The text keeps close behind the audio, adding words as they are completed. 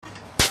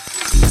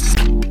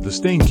The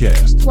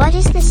Staincast. What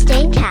is the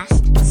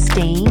Staincast?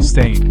 Stain?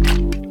 Stain.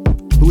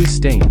 Who is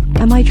Stain?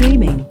 Am I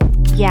dreaming?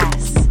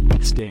 Yes.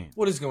 Stain.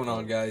 What is going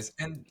on, guys?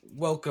 And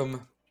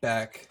welcome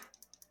back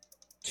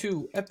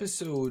to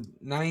episode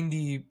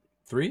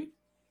 93?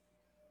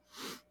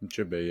 It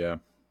should be, yeah.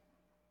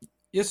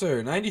 Yes,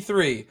 sir,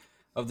 93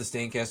 of the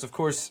Staincast. Of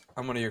course,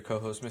 I'm one of your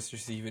co-hosts, Mr.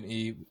 Stephen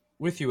E.,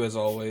 with you as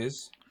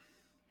always.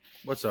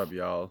 What's up,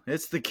 y'all?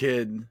 It's the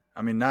kid.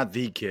 I mean, not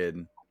the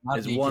kid. Not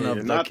It's the one kid. of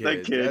the Not kids.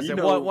 the kid. That's You it.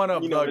 know, One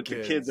of you know, the but the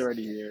kids. kid's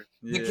already here.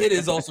 The Yeah. kid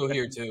is also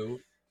here, too.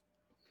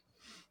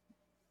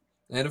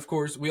 And, of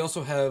course, we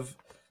also have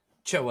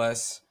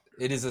Chos.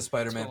 It is a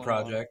Spider-Man going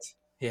project.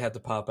 He had to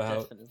pop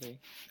out. Definitely.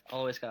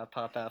 Always gotta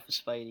pop out for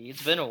Spidey.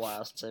 It's been a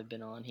while since I've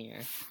been on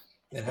here.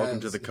 It Welcome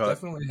has. to the It cut.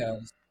 definitely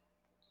has.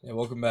 Yeah,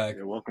 welcome back.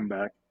 Yeah, welcome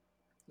back.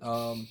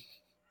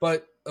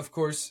 But, of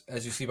course,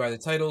 as you see by the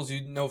titles,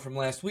 you know from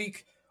last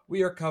week,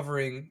 we are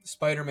covering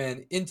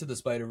Spider-Man Into the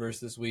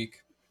Spider-Verse this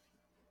week.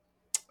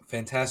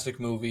 Fantastic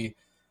movie.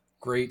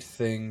 Great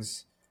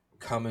things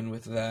coming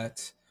with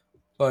that.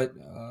 But,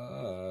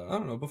 I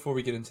don't know, before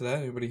we get into that,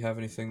 anybody have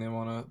anything they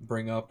want to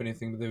bring up?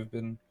 Anything that they've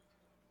been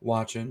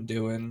watching,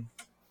 doing?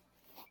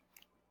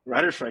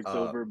 Rider Strike's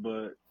over,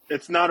 but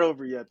it's not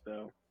over yet,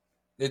 though.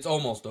 It's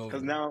almost over.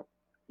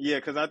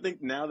 Because I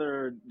think now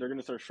they're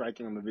gonna start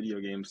striking on the video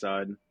game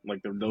side.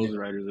 Like those Yeah.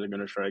 writers are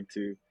gonna strike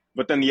too.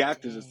 But then the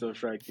actors are still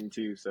striking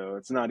too, so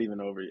it's not even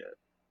over yet.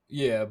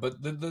 Yeah,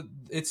 but the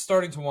it's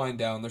starting to wind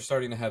down. They're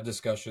starting to have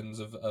discussions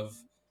of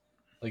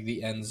like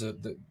the ends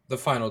of the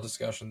final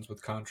discussions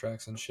with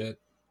contracts and shit.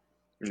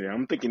 Yeah,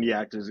 I'm thinking the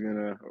actors are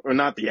gonna, or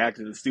not the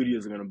actors, the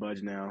studios are gonna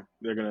budge now.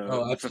 They're gonna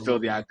fulfill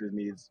absolutely. the actors'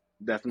 needs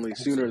definitely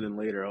sooner than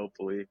later,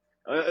 hopefully.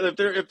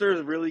 If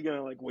they're really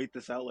gonna like wait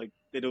this out like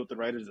they do with the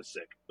writers, are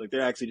sick. Like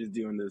they're actually just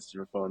doing this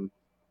for fun.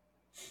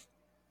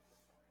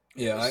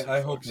 Yeah,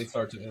 I hope they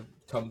start to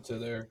come to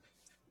their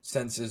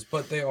senses,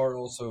 but they are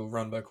also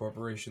run by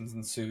corporations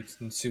and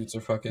suits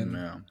are fucking.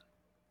 Yeah.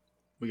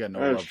 We got no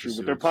That's love true, for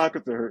but their suits.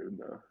 pockets are hurting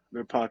though.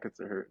 Their pockets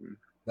are hurting.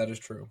 That is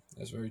true.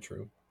 That's very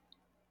true.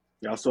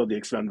 Y'all saw the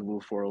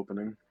Expendables 4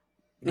 opening.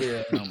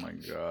 Yeah, Oh my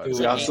god. Dude,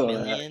 Yeah, I Like saw 8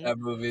 that. million? that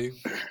movie.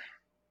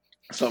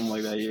 Something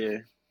like that, yeah.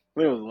 I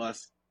think it was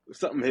less.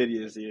 Something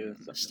hideous, yeah.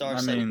 Something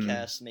Star-studded mean-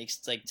 cast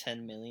makes like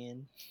 10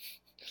 million.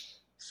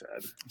 sad.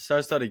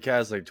 Star Study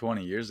cast like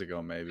 20 years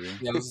ago, maybe.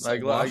 Yeah, I was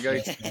Like, like,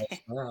 like, watch this.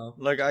 Wow.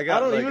 Like I I got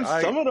don't like even.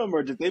 I, Some of them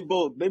are just they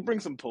bring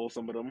some pull.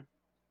 Some of them.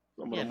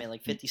 Some of Yeah, them. man,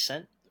 like 50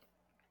 Cent.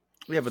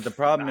 yeah, but the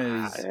problem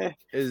Nah,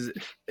 is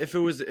if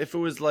it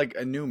was like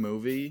a new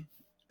movie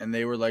and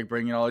they were like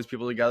bringing all these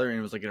people together and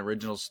it was like an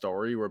original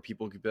story where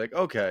people could be like,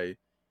 okay,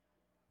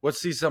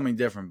 let's see something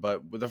different.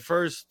 But with the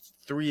first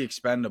 3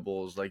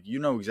 Expendables, like you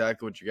know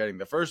exactly what you're getting.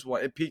 The first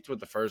one, it peaked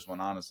with the first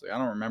one. Honestly, I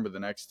don't remember the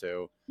next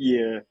 2.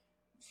 yeah.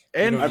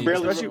 And You I know,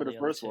 barely especially remember the the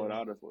other first one, two.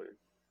 honestly.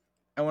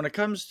 and when it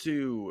comes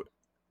to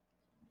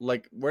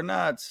like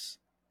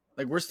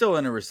we're still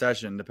in a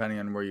recession depending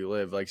on where you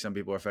live. Like some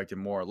people are affected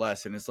more or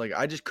less, and it's like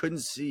I just couldn't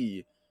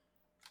see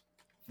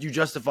you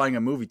justifying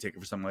a movie ticket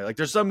for something like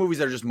there's some movies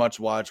that are just much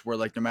watch where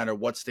like no matter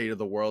what state of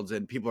the world's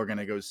in, people are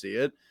gonna go see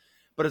it.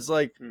 But it's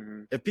like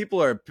Mm-hmm. if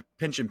people are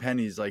pinching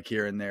pennies like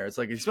here and there, it's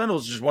like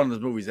Expendables is just one of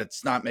those movies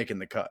that's not making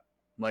the cut.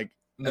 Like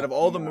out of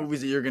all the No.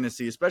 movies that you're gonna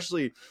see,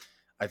 especially,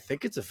 I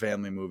think it's a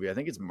family movie. I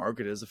think it's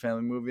marketed as a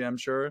family movie. I'm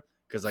sure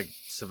because like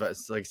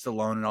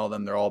Stallone and all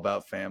them, they're all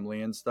about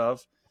family and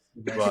stuff.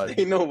 But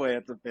Ain't no way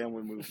it's a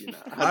family movie now.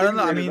 I don't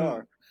know. I think it's mean, rated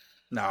R.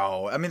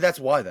 no. I mean, that's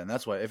why. Then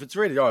that's why. If it's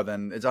rated R,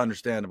 then it's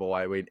understandable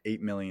why it weighed $8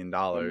 million.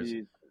 Let me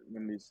see.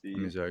 Let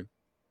me see.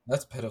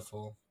 That's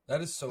pitiful.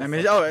 That is so. I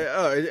mean,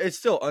 fucking- it's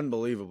still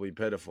unbelievably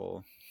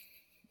pitiful.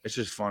 It's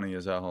just funny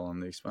as hell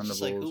on the Expendables.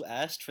 Just like who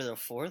asked for the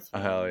 4th? Oh,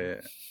 hell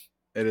yeah,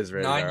 it is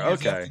rated 9 R. years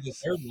Okay. after the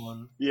third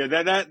one. Yeah,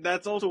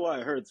 that's also why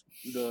it hurts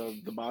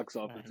the box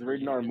office. The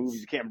rated R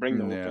movies you can't bring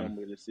the whole Yeah.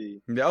 family to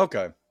see. Yeah.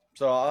 Okay.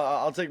 So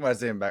I'll take my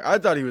statement back. I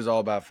thought he was all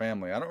about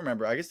family. I don't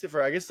remember. I guess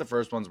the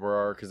first ones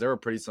were because they were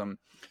pretty some.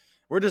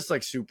 We're just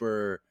like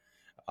super.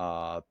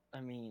 I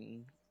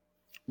mean,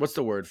 What's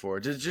the word for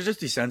it? Just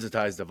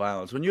desensitized to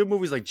violence. When you have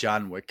movies like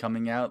John Wick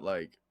coming out,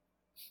 like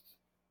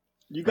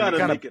You gotta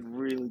kinda- make it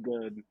really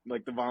good,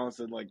 like the violence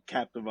that like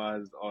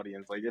captivates the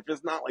audience. Like if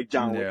it's not like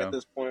John Wick Yeah. at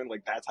this point,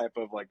 like that type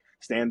of like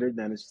standard,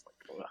 then it's just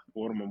like, ugh,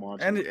 what am I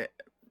watching?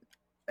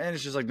 and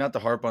it's just like not to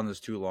harp on this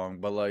too long,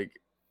 but like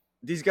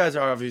these guys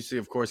are obviously,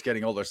 of course,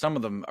 getting older. Some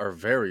of them are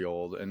very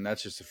old, and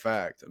that's just a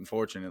fact.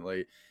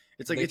 Unfortunately,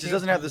 it's like They it just can't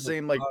doesn't have the produce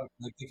same like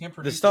they can't the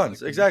produce it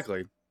stunts like they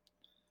exactly.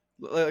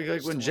 Like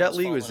when Stallone's Jet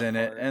Li was falling in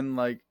it, apart. and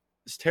like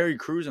Terry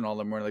Crews and all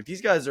them were like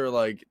these guys are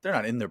like they're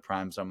not in their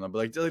prime, some of them,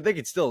 but like they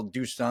could still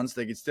do stunts.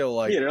 They could still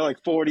like yeah, they're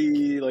like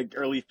 40, like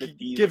early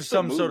 50s. give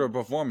some sort of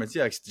performance.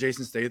 Yeah, like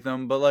Jason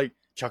Statham, but like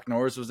Chuck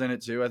Norris was in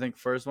it too. I think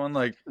first one.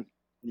 Like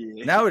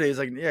yeah. nowadays,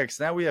 like yeah, because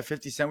now we have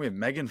 50 Cent, we have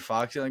Megan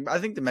Fox. Like I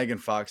think the Megan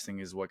Fox thing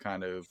is what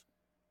kind of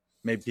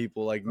made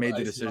people like made the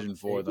Ice decision Mountain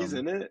for He's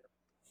them. in it.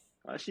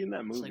 Is she in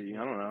that It's like, movie?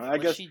 I don't know. I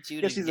what'd guess she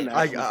do guess to she's an get-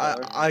 action I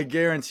star. I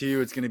guarantee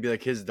you it's gonna be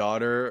like his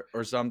daughter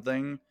or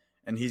something,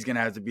 and he's gonna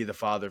have to be the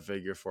father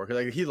figure for. Cause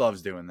like he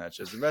loves doing that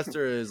shit.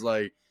 Sylvester is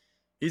like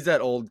he's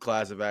that old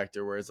class of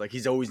actor where it's like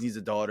he's always needs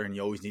a daughter and he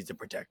always needs a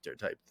protector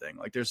type thing.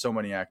 Like there's so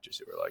many actors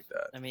who are like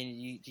that. I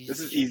mean, This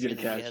is easy to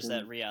He catch has him.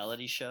 that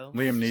reality show.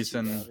 Liam with his two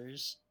Neeson.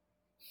 daughters.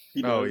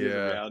 He does Oh, he has a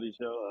yeah. reality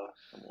show.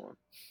 Come on.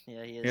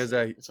 Yeah, he He is. has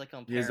that- It's like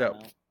on he has that-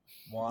 Paramount.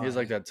 Why? He has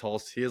like that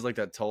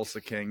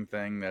Tulsa King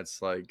thing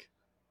that's like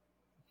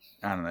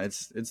I don't know,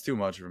 it's too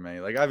much for me.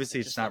 Like obviously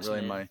It it's just not looks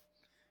really mid. my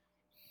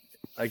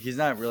like he's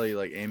not really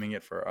like aiming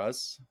it for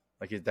us.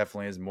 Like he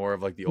definitely is more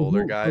of like the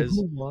older guys.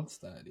 Who wants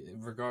that?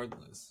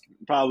 Regardless.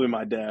 Probably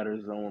my dad or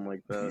someone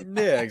like that.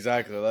 Yeah,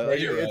 exactly. Like,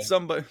 you're it's right.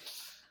 somebody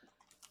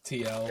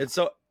TL.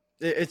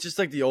 it's just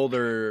like the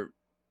older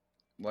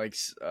like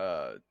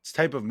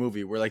type of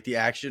movie where like the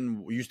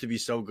action used to be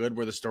so good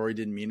where the story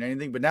didn't mean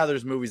anything, but now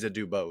there's movies that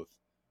do both.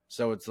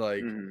 So it's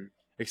like Mhm.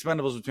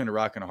 Expendables between a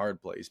rock and a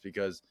hard place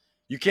because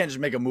you can't just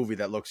make a movie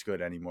that looks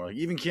good anymore. Like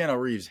even Keanu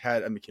Reeves,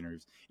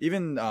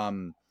 even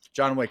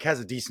John Wick has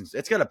a decent.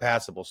 It's got a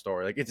passable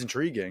story. Like it's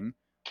intriguing.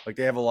 Like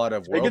they have a lot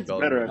of It world gets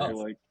building. better. enough.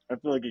 I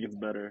feel like it gets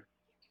better.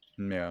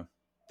 Yeah.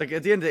 Like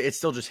at the end of the day, it's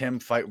still just him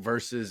fight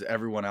versus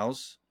everyone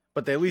else.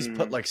 But they at least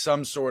put Mhm. like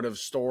some sort of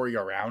story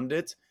around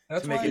it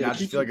That's to make why it Yeah, not to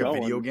just keep feel like you a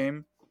video going.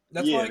 game.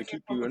 That's Yeah, why I to can't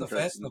keep fuck you with the Fast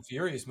interested. and the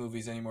Furious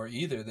movies anymore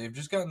either. They've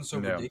just gotten so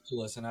Yeah.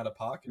 ridiculous and out of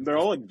pocket. They're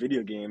all like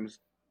video games.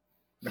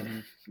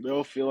 Mm-hmm. They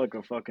all feel like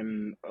a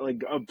fucking we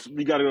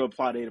got to go to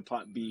plot A to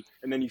plot B,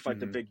 and then you fight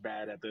the Mhm. big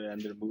bad at the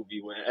end of the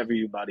movie when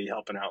everybody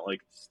helping out.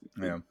 Like,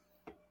 Yeah.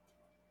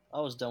 I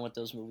was done with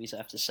those movies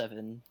after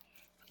 7.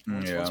 Mm,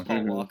 Once yeah. Paul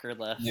Mhm. Walker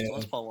left. Yeah.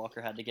 Once Paul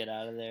Walker had to get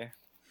out of there.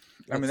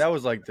 I mean, that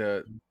was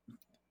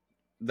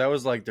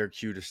like their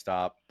cue to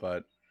stop,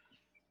 but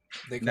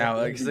They now,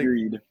 like, kept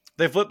agreed.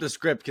 they flipped the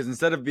script because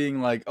instead of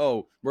being like,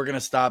 "Oh, we're gonna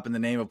stop in the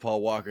name of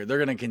Paul Walker," they're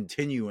gonna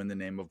continue in the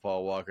name of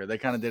Paul Walker. They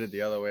kind of did it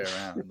the other way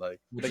around. Like,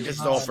 Which like is it's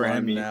not all for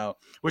him slimy. now,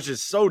 which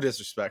is so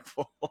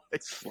disrespectful. Like,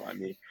 It's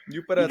funny.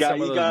 you put out some of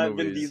You those got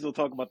Vin movies. Diesel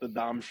talk about the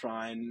Dom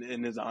Shrine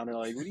in his honor.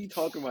 Like, what are you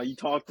talking about? You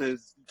talked to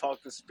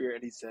Spirit,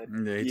 and he said,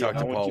 Yeah, he "Yeah, talked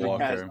to Paul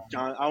Walker.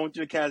 I want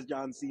you to cast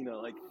John Cena."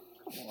 Like,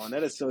 come on,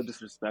 that is so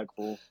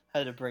disrespectful.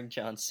 Had to bring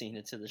John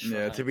Cena to the shrine.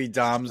 Yeah, to be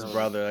Dom's So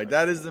brother, like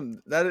that is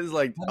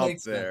like That up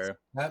makes sense. there.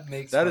 That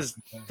makes That is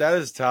fucking sense. that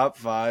is top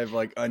 5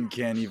 like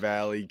uncanny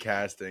valley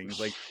castings.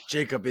 Like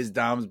Jacob is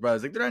Dom's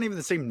brother. Like they're not even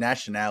the same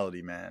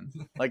nationality, man.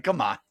 Like come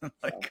on,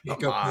 like come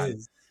Jacob on.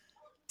 is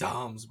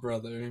Dom's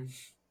brother.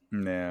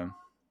 Yeah,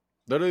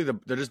 literally,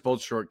 they're just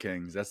both short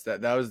kings.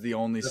 That was the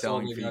only That's all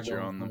selling they got feature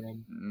going on for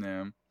them.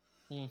 them.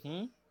 Yeah,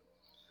 Mm-hmm.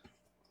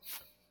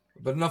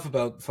 But enough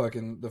about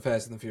fucking the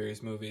Fast and the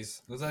Furious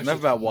movies. Let's actually enough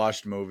about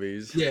watched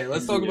movies. Yeah,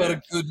 let's talk about Yeah.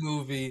 a good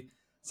movie.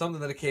 Something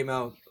that came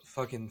out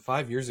fucking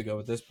 5 years ago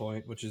at this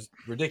point, which is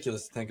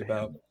ridiculous to think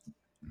about.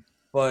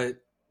 But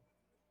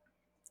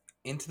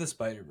Into the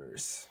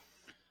Spider-Verse.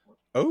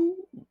 Oh,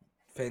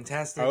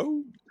 Fantastic.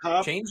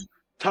 Top Change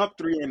top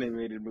 3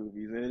 animated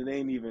movies, and it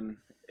ain't even.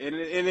 It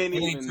ain't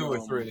only even 2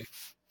 or 3.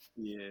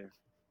 Yeah.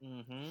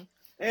 Mm-hmm.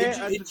 And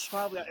It- it's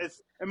probably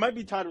it might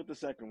be tied with the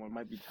second one. It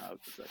might be tied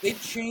with the second. It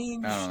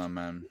changed I don't know,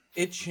 man.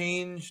 it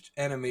changed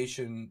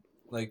animation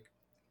like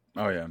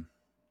Oh yeah.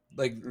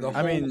 the whole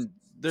I mean,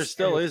 there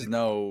still is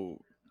no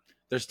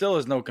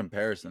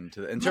comparison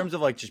to in terms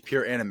of like just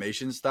pure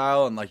animation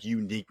style and like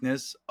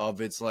uniqueness of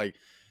its like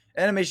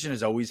animation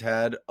has always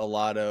had a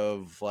lot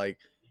of like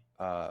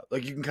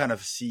you can kind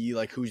of see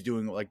like who's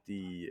doing like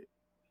the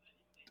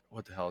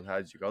what the hell how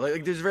did you go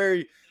like there's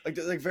very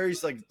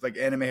like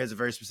anime has a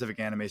very specific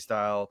anime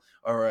style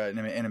or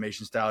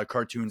animation style like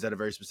cartoons had a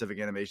very specific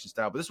animation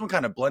style but this one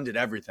kind of blended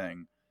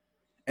everything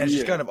and it's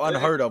just Yeah. kind of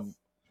unheard of.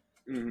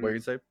 Mhm. What you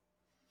can say?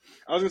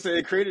 I was gonna say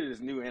it created this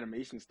new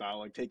animation style,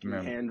 like taking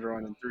Yeah. hand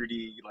drawn and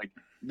 3D, like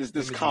this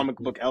Imagery. comic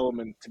book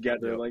element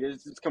together. Yep. Like it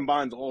just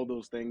combines all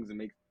those things and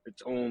makes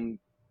its own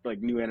like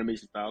new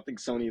animation style. I think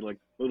Sony like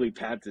literally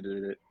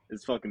patented it.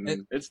 It's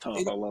fucking it's tough.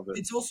 I love it.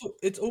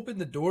 It's opened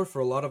the door for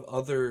a lot of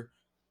other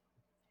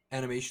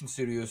animation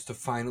studios to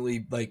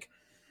finally like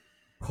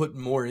put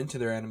more into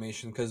their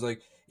animation because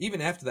like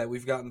even after that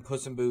we've gotten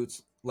Puss in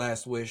Boots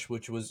Last Wish,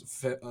 which was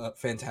a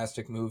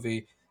fantastic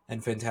movie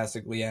and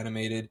fantastically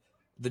animated.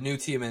 The new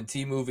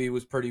TMNT movie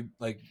was pretty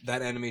like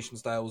that animation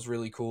style was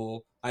really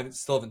cool.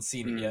 Still haven't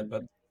seen it yet,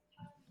 but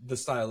the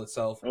style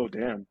itself. Oh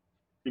damn,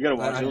 you gotta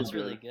watch I it. know. It was It's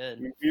really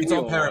good. It's we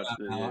on all Paramount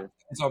watched it, now. yeah.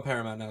 It's on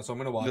Paramount now, so I'm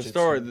gonna watch The it.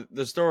 story, soon.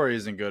 the story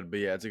isn't good, but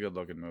yeah, it's a good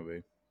looking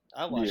movie.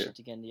 I watched Yeah. it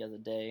again the other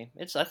day.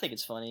 I think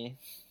it's funny.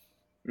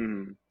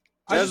 Mhm.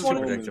 I That's just want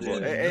too to predictable.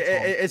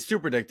 It's too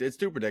predictable. It's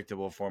too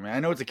predictable for me. I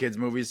know it's a kids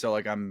movie, so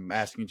like I'm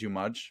asking too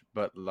much,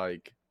 but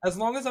like As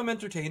long as I'm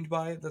entertained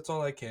by it, that's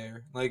all I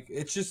care. Like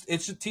it's just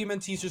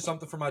TMNT's just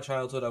something from my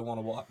childhood I want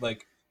to watch.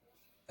 Like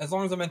as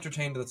long as I'm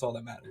entertained, that's all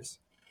that matters.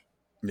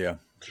 yeah,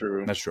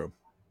 True. that's true.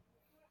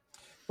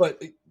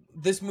 But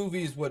this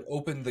movie is what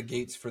opened the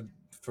gates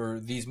for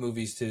these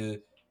movies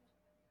to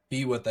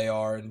be what they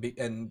are and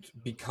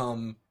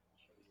become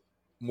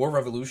more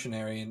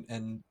revolutionary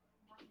and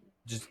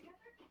just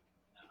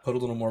put a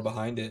little more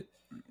behind it.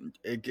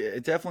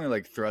 it definitely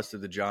like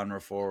thrusted the genre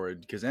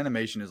forward because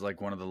animation is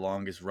like one of the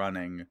longest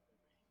running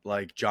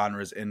like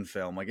genres in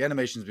film. Like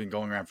animation's been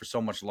going around for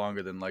so much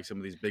longer than like some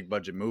of these big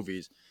budget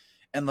movies.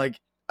 And like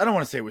I don't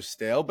want to say it was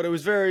stale, but it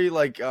was very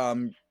like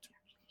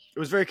it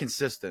was very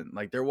consistent.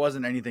 Like there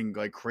wasn't anything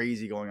like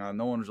crazy going on.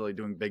 No one was really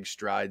doing big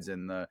strides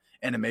in the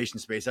animation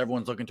space.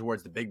 Everyone's looking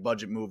towards the big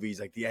budget movies,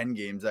 like the end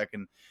games that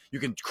you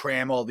can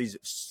cram all these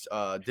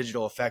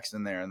digital effects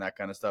in there and that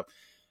kind of stuff.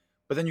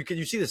 But then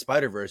you see the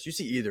Spider-Verse, you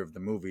see either of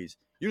the movies.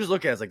 You just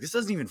look at it as like this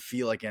doesn't even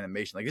feel like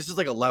animation. Like this is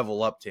like a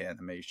level up to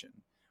animation.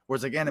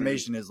 Whereas like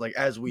animation is like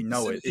as we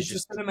know it, it's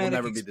just a will cinematic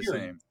never be the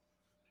experience.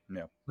 same.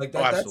 Yeah. Like Oh,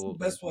 that's the absolutely.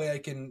 best way I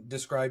can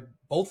describe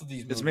both of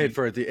these movies. It's made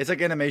for it's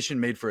like animation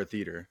made for a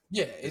theater.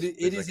 Yeah, is it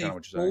like is kinda a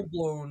what you're saying.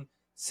 full-blown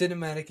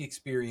cinematic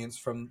experience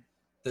from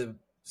the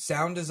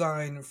sound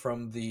design,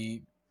 from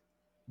the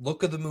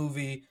look of the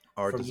movie,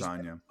 Art from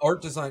design, yeah.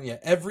 art design. Yeah,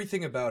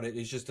 everything about it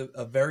is just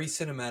a very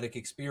cinematic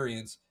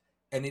experience,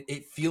 and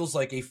it feels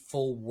like a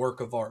full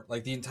work of art.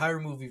 Like the entire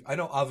movie. I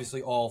know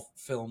obviously all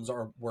films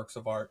are works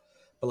of art,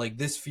 but like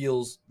this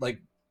feels like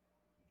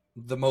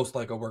the most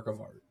like a work of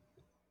art.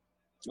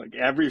 Like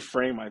every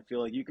frame, I feel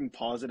like you can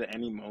pause it at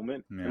any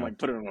moment and Yeah. like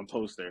put it on a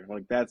poster.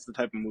 Like that's the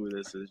type of movie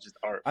this is, just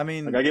art. I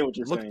mean, Like I get what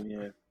you're look, saying,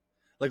 yeah.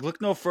 Like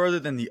look no further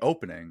than the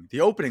opening.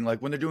 The opening,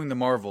 like when they're doing the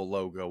Marvel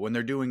logo, when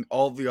they're doing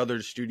all the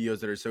other studios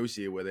that are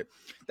associated with it,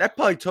 that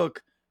probably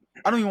took.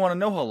 I don't even want to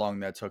know how long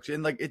that took,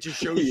 and like it just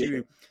shows Yeah.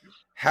 you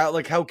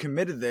how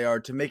committed they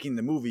are to making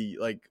the movie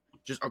like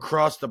just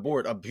across the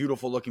board a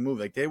beautiful looking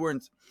movie. Like they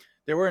weren't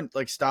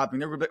like stopping.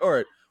 They were like, all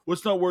right,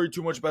 let's not worry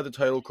too much about the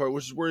title card.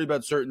 Let's just worry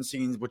about certain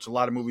scenes, which a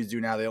lot of movies do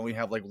now. They only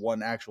have like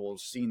one actual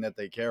scene that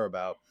they care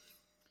about.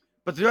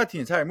 But throughout the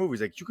entire movie,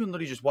 it's like you can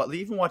literally just watch.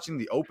 Even watching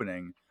the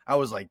opening, I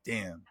was like,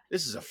 "Damn,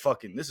 this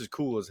is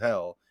cool as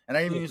hell." And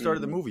I haven't even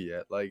started the movie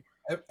yet. Like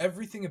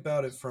Everything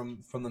about it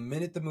from the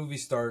minute the movie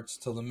starts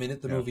till the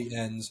minute the Yeah. movie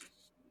ends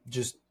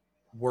just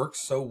works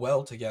so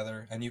well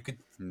together, and you could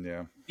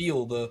yeah,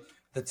 feel the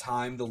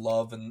time, the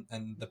love, and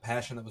the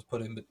passion that was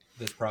put in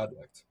this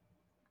project.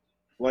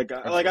 Like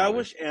I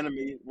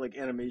Absolutely. wish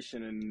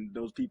animation and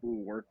those people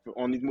who work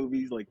on these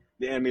movies, like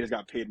the animators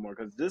got paid more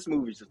because this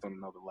movie's just on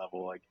another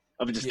level, like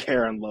of just Yeah.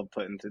 care and love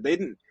put into. They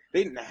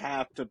didn't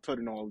have to put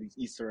in all these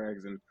Easter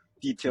eggs and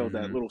details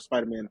that Mhm. little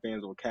Spider-Man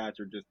fans will catch,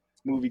 or just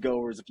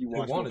moviegoers if you They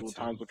watch wanted multiple to.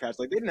 times will catch.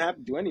 Like they didn't have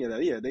to do any of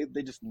that. Yeah,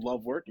 they just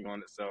love working on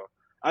it. So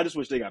I just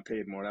wish they got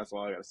paid more. That's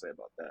all I gotta say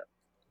about that.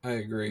 I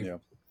agree. Yeah.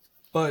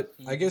 But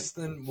I guess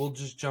then we'll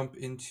just jump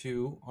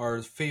into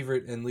our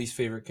favorite and least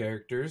favorite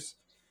characters.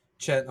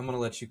 Chet, I'm going to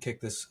let you kick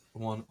this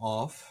one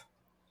off.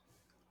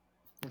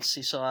 Let's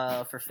see.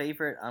 So for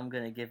favorite, I'm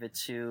gonna give it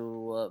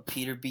to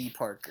Peter B.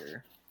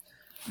 Parker.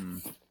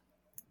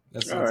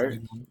 That's All a right.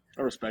 good one.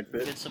 I respect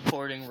it. Good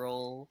supporting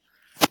role.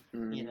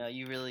 Mhm. You know,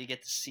 you really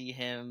get to see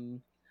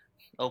him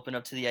open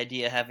up to the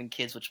idea of having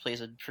kids, which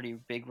plays a pretty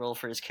big role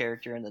for his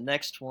character in the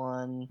next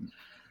one.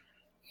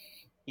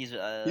 He's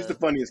the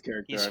funniest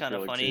character. he's I kinda feel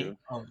like, funny. too.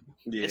 Oh,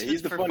 Yeah, It's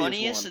he's the for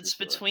funniest. It's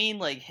one, for sure. between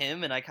like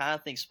him and I kind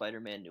of think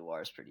Spider-Man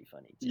Noir is pretty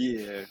funny too.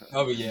 Yeah.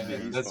 oh yeah,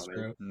 he's that's funny.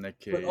 true. Nick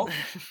But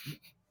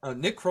Cage.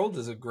 Nick Kroll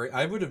does a great.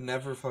 I would have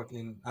never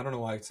fucking. I don't know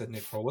why I said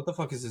Nick Kroll. What the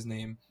fuck is his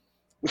name?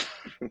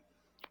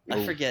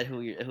 I forget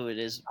who it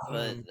is,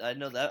 but I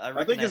know that I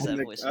I think recognize it's that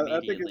Nick. voice I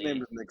immediately. think his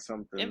name is Nick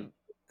something. Him,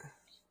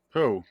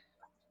 Who?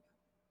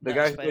 The no,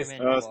 guy-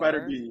 Spider-Man Noir,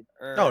 Spider B.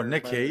 or, Oh,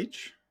 Nick Spider-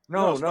 Cage.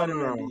 No,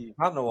 Spider-Man B.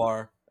 not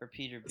Noir. or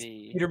Peter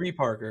B. Peter B.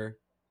 Parker.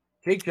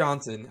 Jake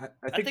Johnson. I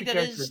I think think the that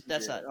character- is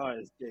that's yeah. not. Oh,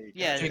 it's Jake.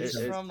 Yeah, Jake he's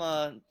is-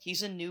 from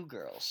he's a New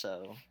Girl,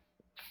 so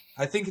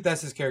I think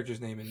that's his character's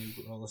name in New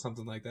Girl or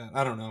something like that.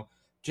 I don't know.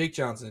 Jake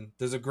Johnson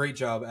does a great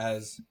job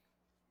as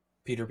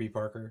Peter B.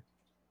 Parker.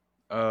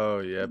 Oh,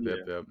 yep.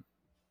 Yeah.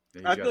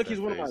 Yeah, I feel like he's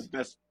one of my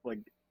best like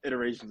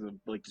iterations of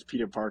like just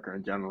Peter Parker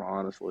in general.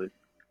 Honestly,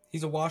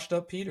 He's a washed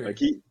up Peter. like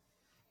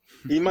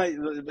he might,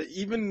 but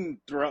even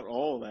throughout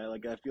all of that,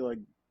 like I feel like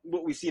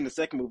what we see in the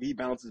second movie, he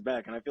bounces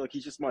back, and I feel like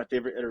he's just my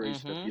favorite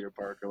iteration Mhm. of Peter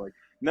Parker. Like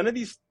none of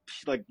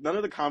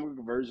the comic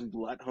book versions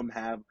let him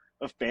have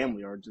a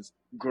family or just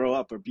grow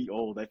up or be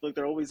old. I feel like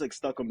they're always like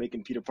stuck on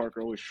making Peter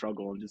Parker always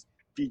struggle and just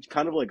be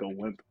kind of like a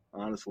wimp.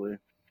 Honestly,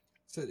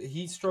 So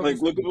he struggles.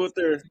 like look at what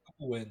they're.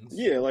 wins.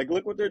 Yeah, like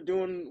look what they're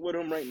doing with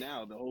him right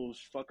now. The whole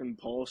fucking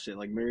Paul shit.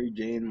 Like Mary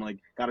Jane, like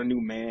got a new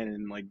man,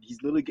 and like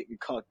he's literally getting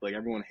cucked. Like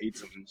everyone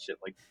hates him and shit.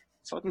 Like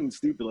it's fucking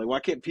stupid. Like why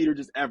can't Peter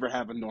just ever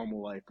have a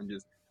normal life and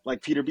just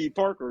like Peter B.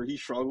 Parker? He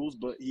struggles,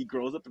 but he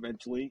grows up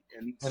eventually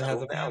and has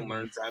settles a down, family.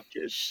 learns to have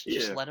kids.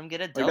 just Yeah, let him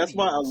get a like W. that's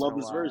why I once in love a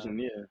this while. version.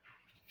 Yeah,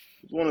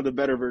 it's one of the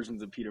better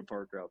versions of Peter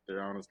Parker out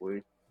there,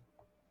 honestly.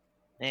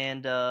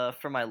 And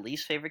for my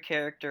least favorite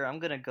character, I'm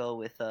gonna go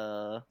with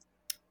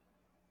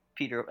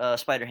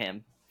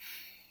Spider-Ham.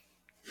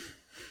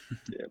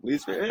 Yeah, at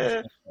least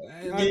yeah.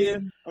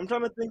 I'm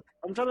trying to think.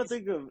 I'm trying to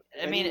think of.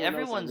 I mean, anyone else I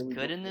everyone's really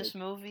good don't in this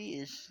like. movie.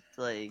 It's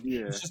like,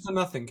 Yeah, It's just a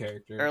nothing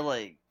character. or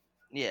like,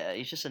 yeah,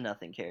 he's just a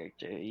nothing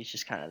character. He's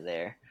just kind of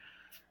there.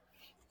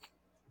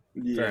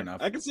 Yeah, Fair enough.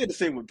 I can say the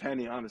same with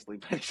Penny. Honestly,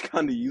 Penny's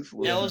kind of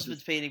useless. Yeah, I was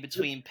debating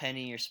between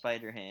Penny or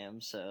Spider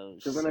Ham, so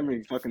She doesn't have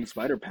any fucking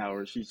spider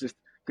powers. She's just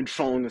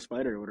controlling the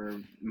spider with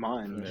her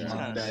mind. Yeah. it's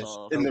kind of That's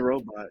soft. in the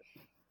robot.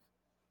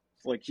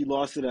 It's like she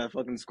lost to that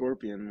fucking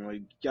scorpion.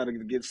 Like, gotta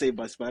get saved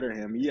by Spider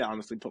Ham. He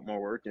honestly put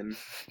more work in.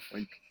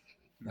 Like,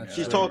 That's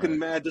she's true. talking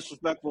mad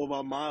disrespectful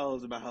about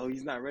Miles about how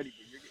he's not ready,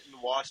 but you're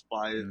getting washed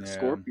by a Yeah.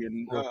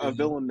 Scorpion, a Scorpion.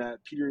 villain that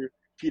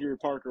Peter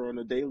Parker on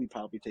a daily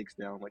probably takes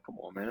down. Like, come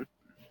on, man.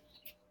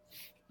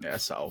 Yeah,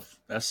 that's soft.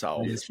 That's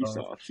soft. Yeah, She's she's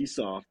soft. soft. She's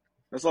soft.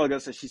 That's all I gotta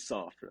say. She's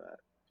soft for that.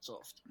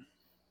 Soft.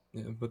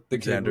 Yeah, but the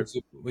kid.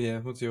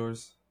 Xander. What's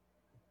yours?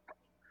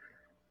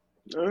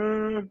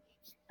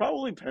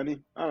 Probably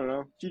Penny. I don't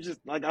know. She just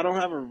like I don't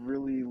have a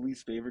really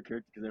least favorite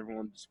character because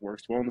everyone just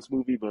works well in this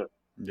movie, but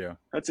Yeah.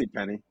 I'd say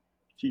Penny.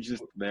 She's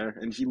just there,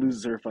 and she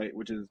loses her fight,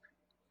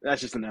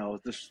 that's just an L.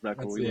 It's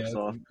disrespectful. He looks That's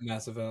soft, a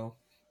massive L.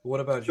 What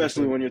about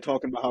especially you? when you're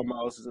talking about how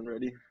Miles isn't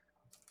ready.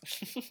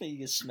 You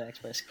get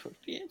smacked by a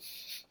scorpion.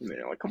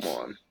 Yeah, like come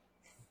on.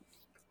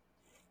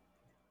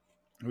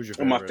 Who's your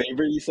Oh, my favorite?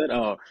 favorite, you said?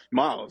 Oh,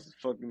 Miles,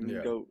 fucking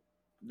Yeah. goat.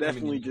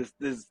 Definitely yeah. just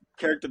this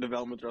character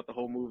development throughout the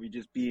whole movie,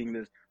 just being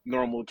this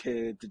normal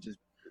kid to just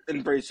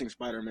embracing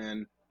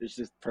Spider-Man is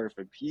just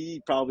perfect.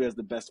 He probably has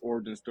the best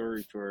origin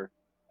story for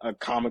a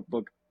comic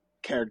book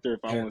character, if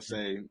I want to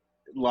say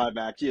live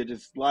action. Yeah,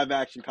 just live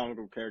action comic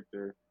book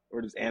character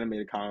or just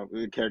animated comic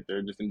book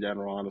character, just in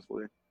general,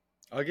 honestly.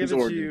 I'll give His it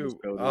to origin you. is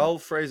goated. I'll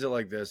phrase it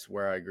like this,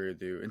 where I agree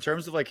with you in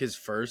terms of like his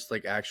first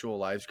like actual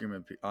live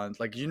stream on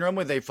like you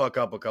normally they fuck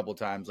up a couple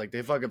times, like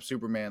they fuck up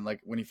Superman like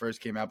when he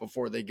first came out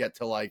before they get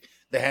to like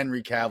the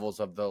Henry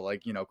Cavills of the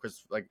like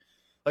Chris like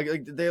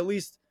they at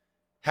least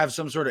have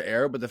some sort of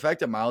error, but the fact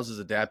that Miles is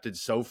adapted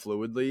so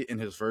fluidly in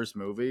his first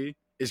movie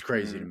is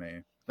crazy to me.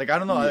 Like I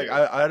don't know, like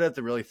Yeah. I'd have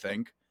to really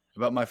think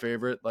about my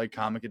favorite like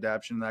comic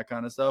adaptation and that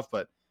kind of stuff,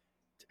 but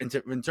in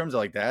terms of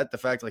like that, the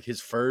fact like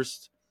his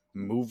first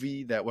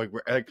movie that like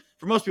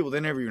for most people they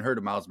never even heard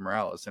of Miles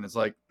Morales, and it's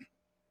like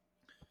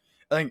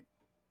I think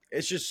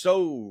it's just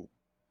so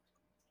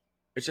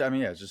it's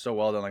just so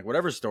well done. Like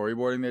whatever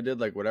storyboarding they did,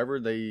 like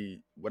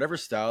whatever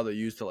style they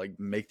used to like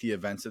make the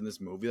events in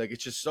this movie, like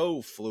it's just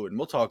so fluid. And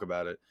we'll talk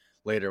about it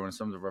later when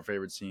some of our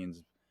favorite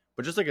scenes.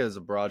 But just like as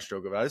a broad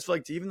stroke of it, I just feel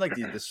like even like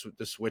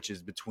the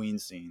switches between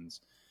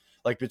scenes,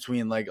 like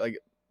between like I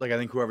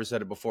think whoever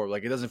said it before,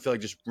 like it doesn't feel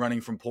like just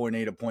running from point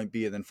A to point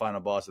B and then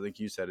final boss. I think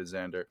you said it,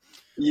 Xander.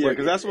 Yeah, Where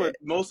because that's what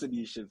most of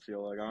these should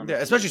feel like, honestly.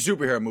 Yeah, especially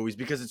superhero movies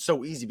because it's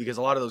so easy because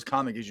a lot of those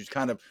comic issues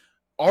kind of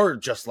are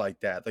just like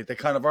that. Like they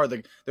kind of are.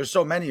 Like there's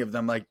so many of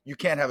them. Like you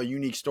can't have a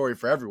unique story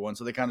for everyone,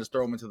 so they kind of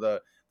throw them into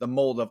the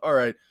mold of all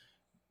right,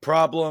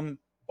 problem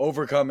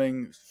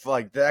overcoming,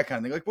 like that kind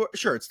of thing. Like well,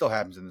 sure, it still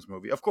happens in this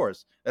movie, of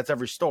course. That's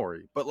every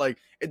story, but like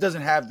it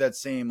doesn't have that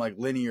same like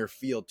linear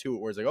feel to it,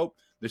 where it's like oh,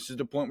 this is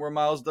the point where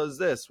Miles does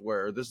this,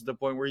 where this is the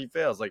point where he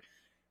fails. Like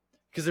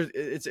because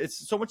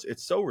it's so much.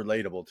 It's so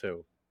relatable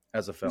too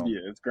as a film. Yeah,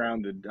 it's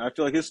grounded. I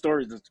feel like his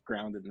story is just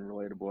grounded and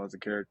relatable as a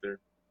character.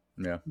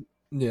 Yeah.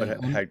 Yeah.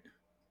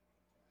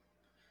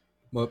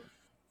 But Well,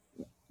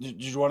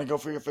 did you want to go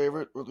for your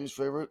favorite or least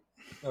favorite?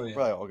 oh yeah.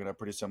 Probably all gonna have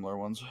pretty similar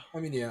ones. I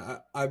mean, yeah.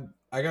 I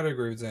gotta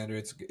agree with Xander.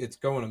 It's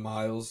going to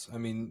Miles. I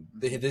mean,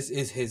 this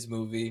is his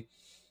movie.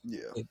 Yeah.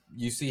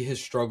 You see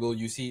his struggle.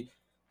 You see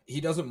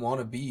he doesn't want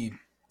to be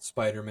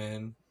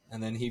Spider-Man,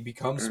 and then he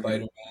becomes Mhm.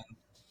 Spider-Man,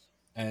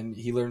 and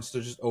he learns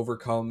to just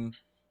overcome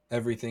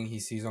everything he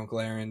sees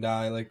Uncle Aaron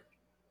die. Like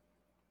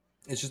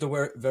it's just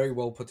a very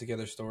well put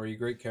together story,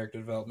 great character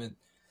development,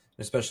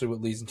 especially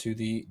what leads into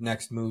the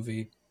next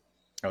movie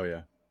Oh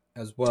yeah.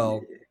 as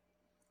well.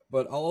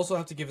 But I'll also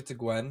have to give it to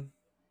Gwen.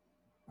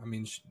 I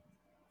mean,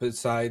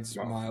 besides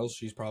Wow. Miles,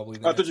 she's probably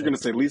the I thought next you were gonna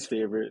say least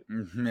favorite.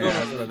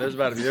 Yeah. There's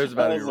about to be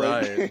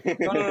right.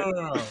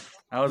 No.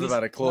 I was Least- about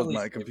to close not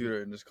my least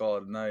computer and just call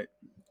it a night.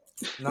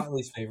 Not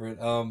least favorite.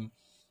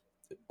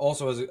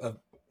 Also has a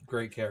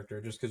great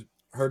character, just because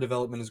her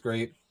development is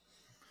great.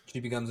 She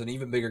becomes an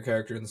even bigger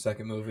character in the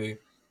second movie,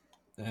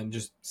 and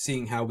just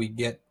seeing how we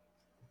get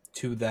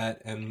to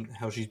that and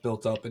how she's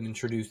built up and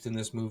introduced in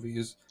this movie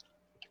is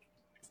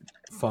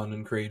fun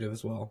and creative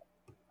as well.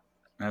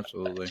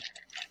 Absolutely.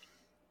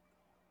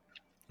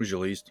 Who's your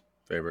least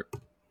favorite?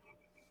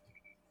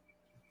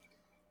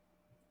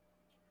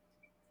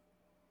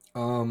 I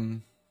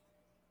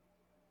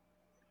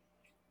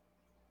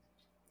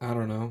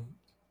don't know.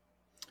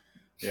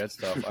 Yeah, it's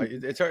tough.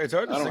 It's hard. It's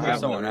hard I to don't single have one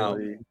someone out.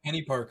 really.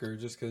 Penny Parker,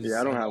 just because.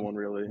 Yeah, I don't have one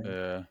really.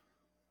 Yeah.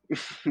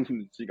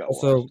 She got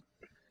Also, washed.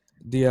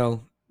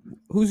 DL,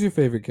 who's your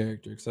favorite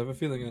character? Because I have a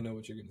feeling I know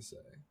what you're gonna say.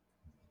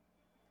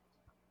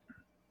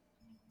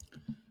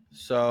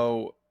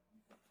 So,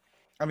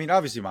 I mean,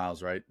 obviously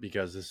Miles, right?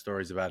 Because this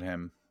story's about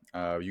him.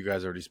 You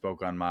guys already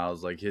spoke on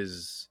Miles. Like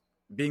his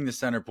being the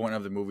center point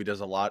of the movie does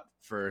a lot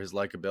for his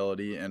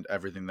likability and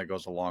everything that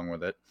goes along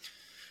with it.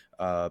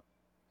 I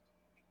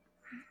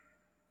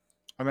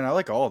mean, I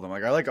like all of them.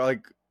 Like I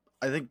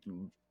think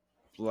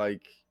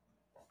like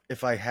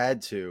if I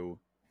had to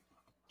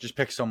just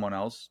pick someone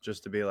else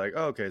just to be like,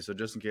 oh, okay, so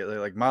just in case,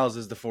 like Miles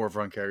is the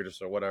forefront character,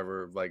 so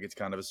whatever. Like it's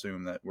kind of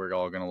assumed that we're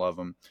all gonna love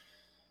him.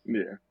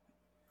 Yeah.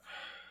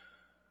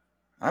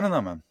 I don't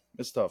know, man.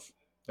 It's tough.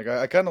 Like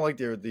I kind of like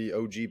the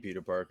OG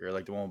Peter Parker,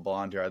 like the one with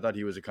blonde hair. I thought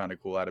he was a kind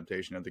of cool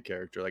adaptation of the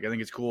character. Like I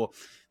think it's cool.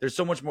 There's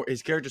so much more.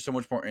 His character's so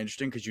much more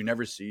interesting because you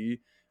never see,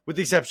 with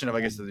the exception of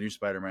I guess the new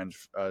Spider-Man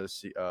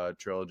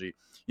trilogy,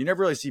 you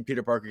never really see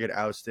Peter Parker get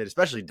ousted,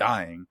 especially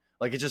dying.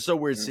 Like it's just so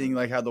weird seeing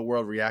like how the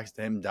world reacts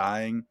to him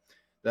dying.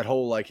 That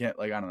whole like I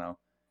don't know.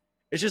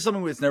 It's just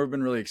something that's never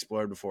been really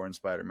explored before in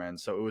Spider-Man.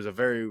 So it was a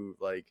very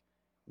like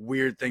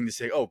weird thing to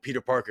say. Oh, Peter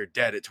Parker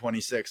dead at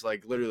 26.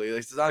 Like literally,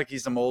 it's not like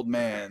he's some old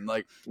man.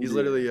 Like he's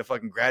literally a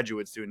fucking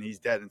graduate student. He's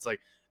dead. And it's like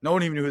no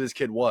one even knew who this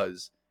kid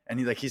was. And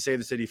he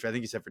saved the city for I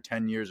think he said for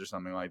 10 years or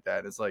something like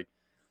that. It's like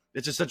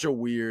it's just such a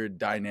weird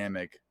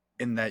dynamic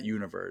in that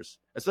universe,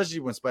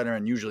 especially when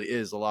Spider-Man usually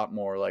is a lot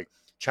more like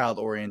child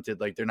oriented.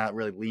 Like they're not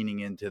really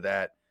leaning into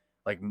that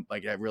like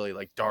that really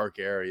like dark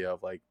area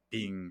of like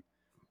being,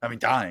 I mean,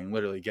 dying,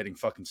 literally getting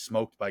fucking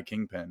smoked by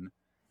Kingpin.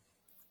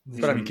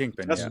 But I mean,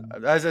 Kingpin, yeah.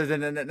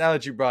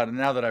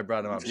 Now that I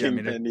brought him up,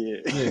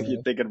 Kingpin, if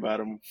you're thinking about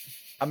him.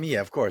 I mean,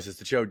 yeah, of course, it's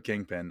the Chode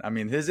Kingpin. I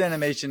mean, his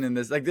animation in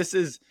this, like, this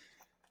is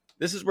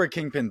where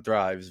Kingpin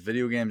thrives,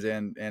 video games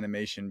and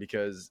animation,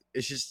 because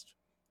it's just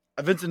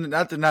Vincent.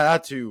 Not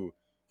to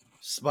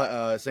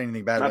say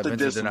anything bad about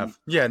Vincent D'Onofrio.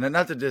 Yeah,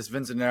 not to diss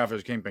Vincent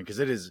D'Onofrio's Kingpin because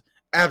it is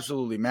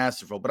absolutely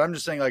masterful. But I'm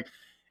just saying, like,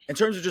 in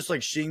terms of just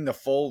like seeing the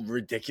full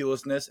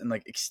ridiculousness and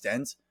like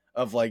extent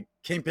of like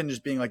Kingpin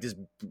just being like this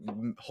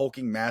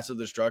hulking mass of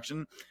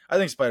destruction, I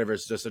think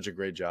Spider-Verse does such a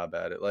great job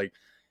at it. Like,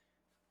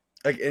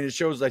 and it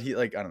shows that he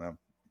like I don't know.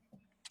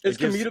 It's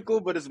comical,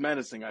 but it's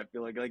menacing. I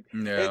feel like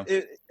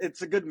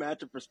it's a good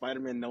matchup for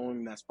Spider-Man,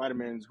 knowing that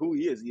Spider-Man is who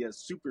he is. He has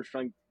super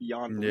strength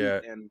beyond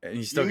belief, and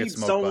he still gets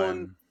smoked by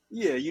him.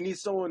 Yeah, you need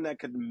someone that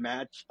could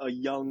match a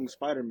young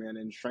Spider-Man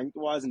in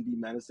strength-wise and be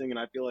menacing. And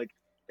I feel like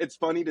it's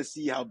funny to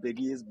see how big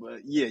he is,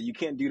 but yeah, you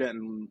can't do that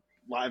in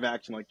live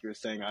action like you were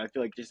saying. I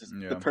feel like this is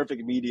the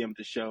perfect medium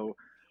to show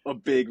a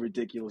big,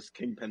 ridiculous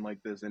Kingpin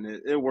like this, and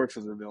it works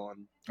as a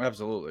villain.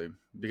 Absolutely,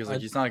 because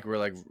like it's not like we're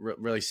like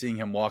really seeing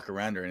him walk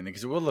around or anything,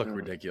 because it would look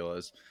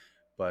ridiculous.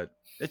 But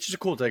it's just a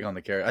cool take on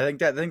the character.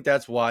 I think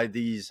that's why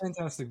these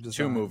fantastic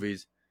two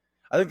movies.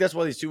 I think that's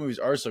why these two movies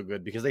are so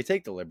good, because they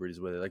take the liberties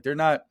with it. Like they're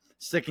not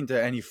sticking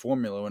to any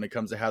formula when it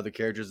comes to how the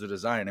characters are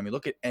designed. I mean,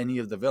 look at any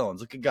of the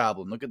villains. Look at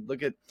Goblin. Look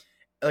at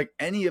like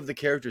any of the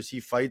characters he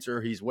fights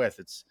or he's with.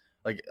 It's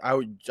like I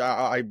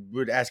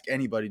would ask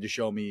anybody to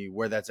show me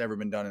where that's ever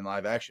been done in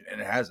live action, and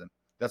it hasn't.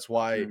 That's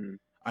why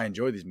I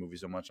enjoy these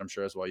movies so much. I'm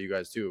sure that's why you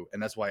guys too,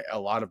 and that's why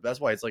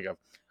that's why it's like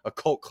a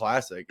cult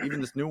classic.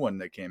 Even this new one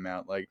that came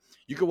out, like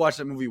you could watch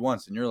that movie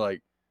once and you're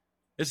like,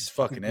 this is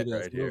fucking it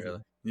right here.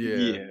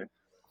 Yeah.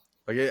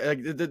 Like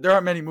there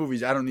aren't many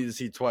movies I don't need to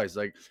see twice.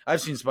 Like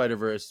I've seen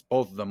Spider-Verse,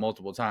 both of them,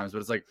 multiple times, but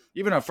it's like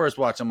even on first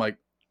watch, I'm like,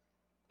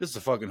 this is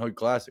a fucking hood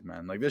classic,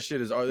 man. Like this shit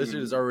is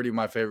already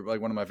my favorite,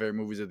 like one of my favorite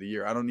movies of the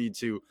year. I don't need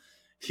to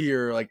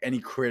hear like any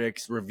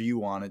critics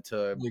review on it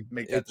to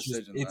make that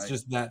decision. It's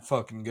just that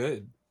fucking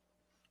good.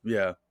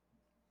 Yeah.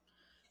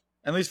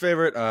 And least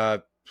favorite, I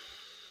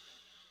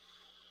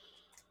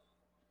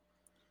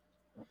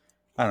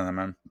don't know,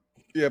 man.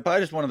 Yeah,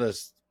 probably just one of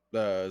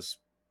those.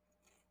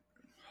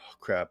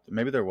 Crap.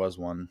 Maybe there was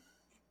one.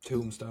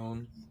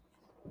 Tombstone.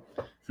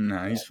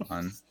 Nah, he's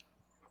fun.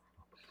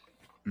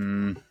 I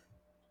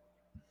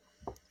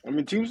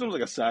mean, Tombstone's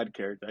like a side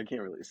character. I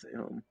can't really say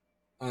him.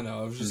 I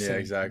know. I was just saying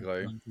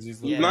exactly.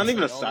 He's not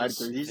even a side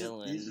character.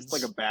 He's just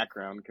like a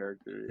background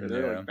character.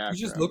 Yeah. Like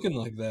he's just looking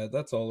like that.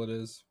 That's all it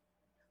is.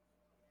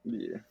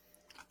 Yeah.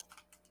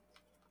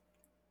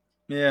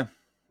 Yeah.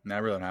 Nah, I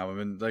really don't have him.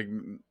 And like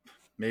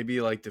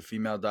maybe like the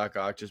female Doc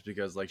Ock, just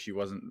because like she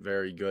wasn't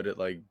very good at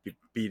like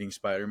beating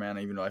Spider-Man.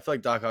 Even though I feel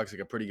like Doc Ock's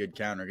like a pretty good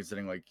counter,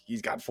 considering like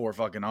he's got 4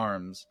 fucking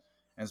arms.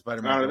 And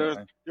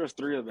Spider-Man. There's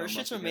 3 of them. Her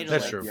shits were made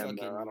of like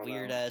fucking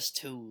weird ass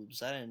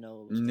tubes. I didn't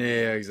know.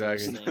 Yeah,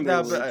 exactly.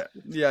 No, but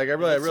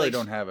I really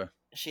don't have a.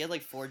 She had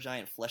like 4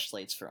 giant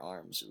fleshlights for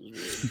arms. It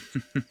was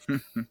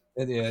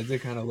weird. Yeah, it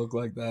did kind of look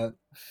like that.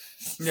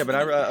 Yeah, but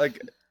I like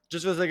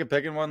just for the sake of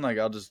picking one, like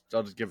I'll just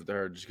give it to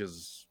her just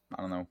because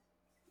I don't know,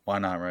 why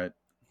not, right?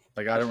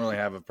 Like I don't really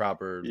have a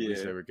proper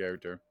least favorite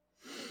character.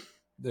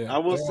 Yeah, I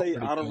will say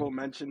honorable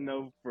mention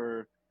though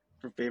for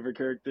favorite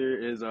character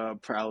is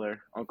Prowler,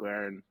 Uncle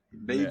Aaron.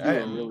 They do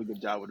a really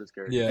good job with his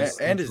character. Yeah,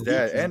 and his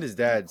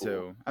dad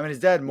too. I mean, his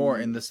dad more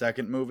in the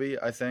second movie,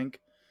 I think.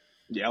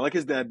 Yeah, I like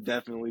his dad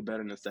definitely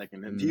better in the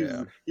second. And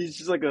he's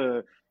just like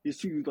he's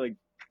too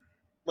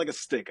like a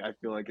stick. I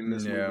feel like in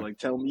this movie, like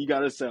tell me you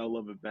gotta say I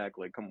love it back.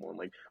 Like come on,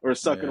 like or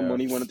sucking him when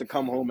he wanted to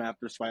come home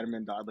after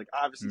Spider-Man died. Like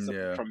obviously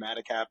something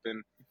traumatic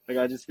happened. Like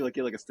I just feel like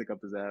he had like a stick up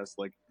his ass.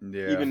 Like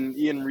even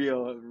Ian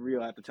Rio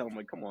had to tell him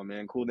like, come on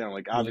man, cool down.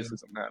 Like obviously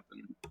something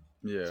happened.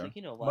 Yeah. Like,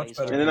 you know why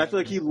and then I feel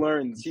like he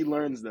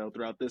learns though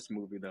throughout this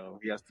movie though.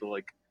 He has to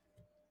like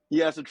he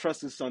has to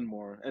trust his son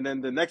more. And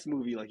then the next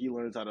movie, like he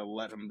learns how to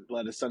let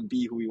his son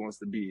be who he wants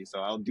to be. So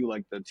I'll do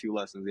like the 2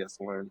 lessons he has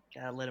to learn.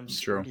 Gotta let him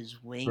True. spread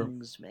his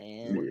wings,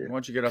 man. Why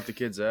don't you get off the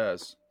kid's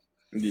ass?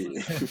 Yeah.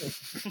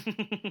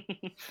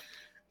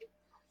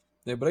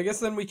 Yeah, but I guess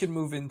then we can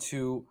move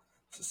into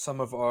some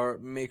of our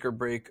make or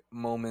break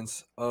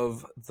moments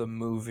of the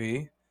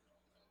movie.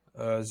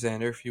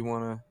 Xander, if you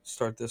want to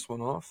start this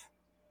one off.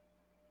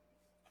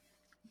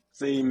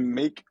 Say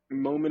make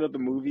moment of the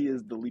movie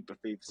is the leap of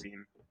faith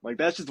scene. Like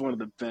that's just one of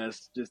the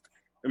best. Just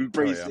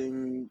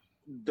embracing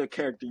the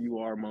character you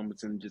are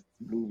moments in just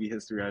movie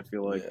history. I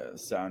feel like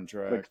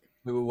soundtrack. Like,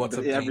 What's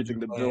up, everything,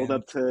 the Danger build Plan?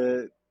 up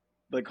to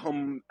like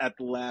home at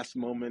the last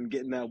moment,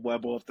 getting that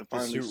web off to The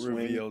finally suit swing.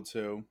 reveal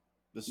too.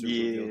 The suit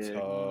Yeah. reveal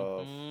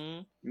tough.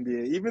 Mhm.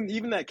 Yeah,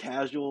 even that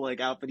casual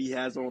like outfit he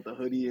has on with the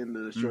hoodie and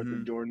the shorts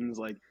and Jordans,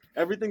 like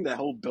everything, that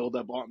whole build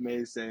up, Aunt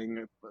May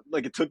saying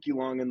like it took you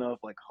long enough,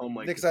 like home,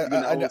 like Because even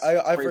that whole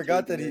I spray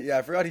forgot that painting he it.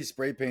 I forgot he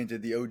spray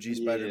painted the OG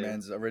Yeah.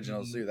 Spider-Man's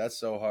original suit. That's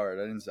so hard.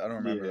 I don't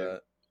remember Yeah.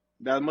 that.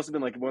 That must have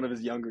been like one of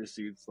his younger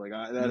suits. Like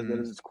that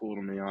is just cool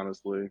to me,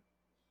 honestly.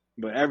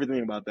 But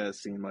everything about that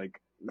scene,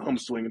 like him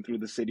swinging through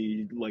the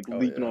city, like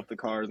leaping off the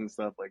cars and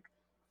stuff, like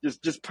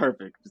just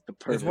perfect. Just the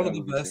perfect It's one of the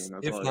movie best, scene.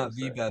 That's if all I not gotta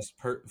the say. best,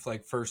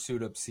 like first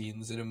suit up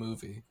scenes in a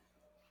movie.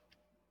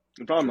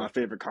 It's probably my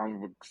favorite comic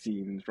book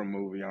scene from a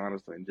movie,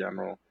 honestly, in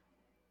general.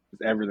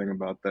 Just everything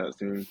about that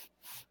scene.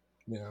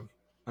 Yeah,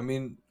 I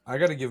mean, I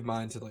got to give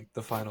mine to like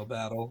the final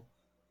battle.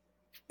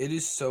 It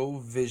is so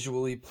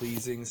visually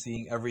pleasing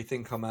seeing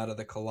everything come out of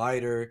the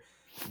collider,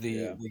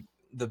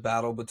 the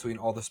battle between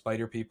all the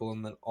spider people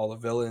and then all the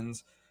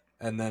villains,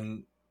 and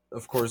then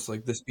of course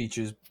like the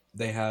speeches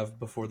they have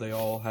before they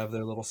all have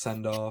their little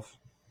send off.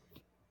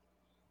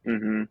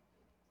 Mm-hmm.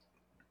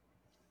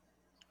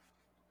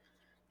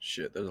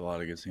 Shit, there's a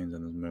lot of good scenes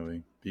in this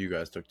movie. You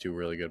guys took 2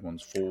 really good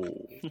ones.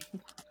 Full.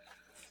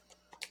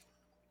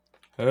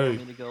 Want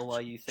me to go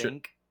while you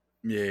think?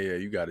 Yeah,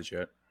 you got it,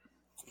 Chet.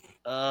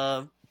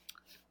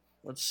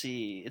 Let's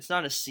see. It's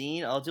not a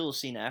scene. I'll do a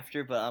scene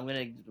after, but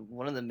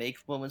one of the make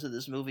moments of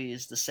this movie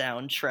is the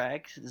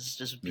soundtrack. It's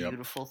just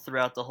beautiful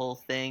throughout the whole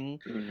thing.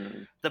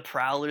 Mm-hmm. The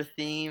Prowler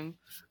theme.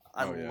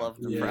 I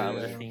love the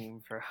Prowler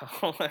theme, bro.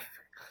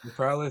 The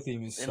Prowler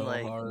theme is so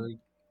like, hard.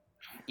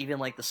 Even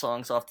like the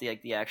songs off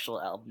the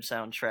actual album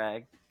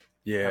soundtrack.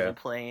 Have been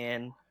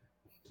playing.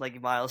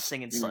 Like Miles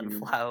singing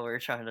Sunflower,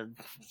 trying to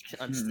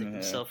unstick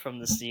himself from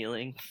the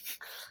ceiling.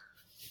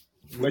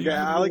 Like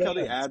I like how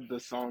they add the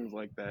songs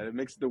like that. It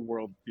makes the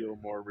world feel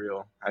more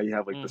real. How you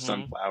have like the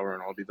Sunflower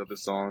and all these other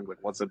songs, like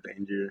 "What's Up,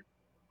 Danger."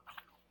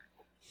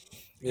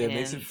 Yeah, it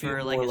makes it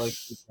feel more like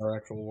our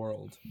actual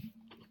world.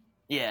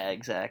 Yeah,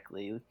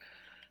 exactly.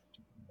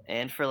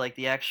 And for like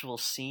the actual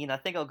scene, I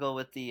think I'll go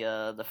with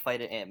the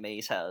fight at Aunt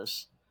May's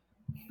house.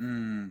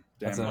 Damn,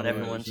 when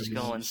everyone's just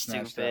going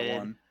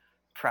stupid.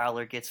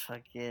 Prowler gets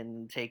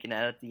fucking taken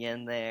out at the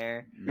end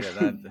there.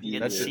 Yeah, you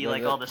get to see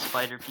like all the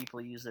spider people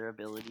use their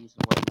abilities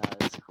and whatnot.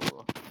 It's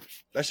cool.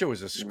 That shit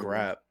was a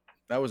scrap.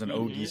 That was an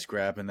OD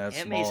scrap in that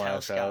Aunt small May's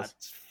ass house.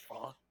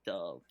 got fucked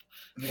up.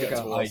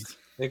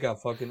 It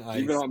got fucking iced.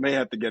 Even Aunt May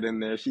had to get in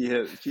there. She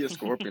hit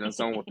Scorpion or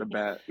something with the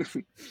bat. I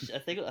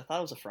thought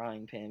it was a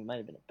frying pan. It might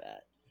have been a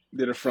bat.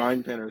 Did a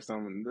frying pan or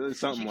something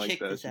She like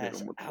kicked that. His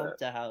ass out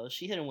the house.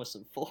 She hit him with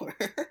some force.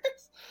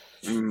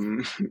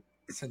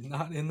 Said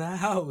not in the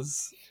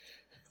house.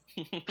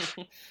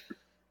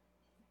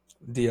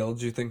 DL,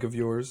 did you think of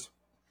yours?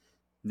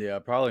 Yeah,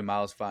 probably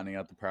Miles finding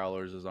out the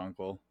Prowler's his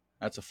uncle.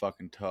 That's a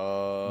fucking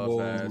tough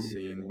ass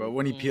scene. But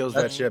when he peels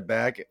that shit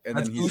back and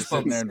then he's just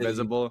sitting there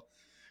invisible,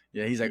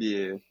 he's like,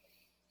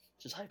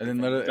 just and then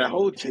that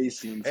whole chase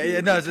scene.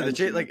 Too, no, the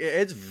chase, like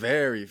it's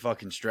very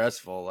fucking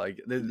stressful.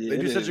 Like they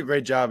do such a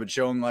great job at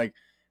showing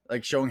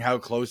showing how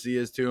close he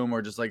is to him,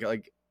 or just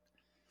it's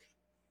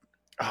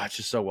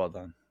just so well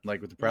done. Like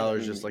with the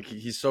Prowler's, just like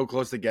he's so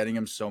close to getting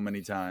him so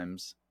many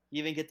times.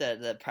 You even get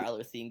that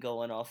Prowler theme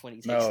going off when he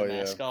takes the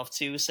mask off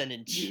too,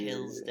 sending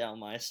chills down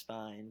my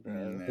spine,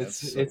 bro.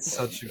 It's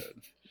such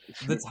good.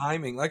 The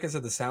timing, like I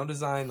said, the sound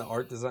design, the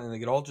art design,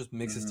 like it all just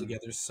mixes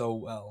together so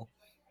well.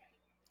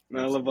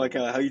 And I love like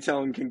how you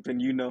telling Kingpin,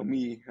 "You know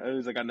me." I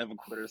was like, "I never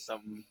quit" or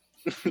something.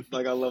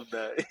 Like I love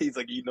that. He's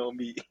like, "You know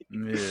me."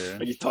 Yeah.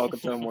 Like he's talking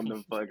to him on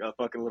the like a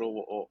fucking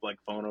little like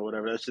phone or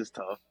whatever. That's just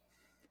tough.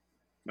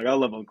 Like I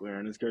love Uncle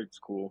Aaron. His character's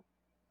cool.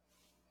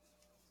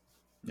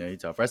 Yeah,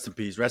 he's tough. Rest in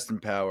peace. Rest in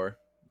power,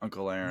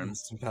 Uncle Aaron.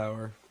 Rest in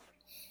power.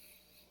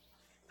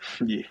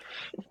 Yeah.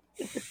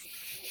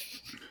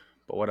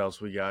 But what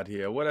else we got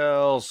here? What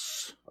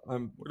else?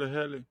 What the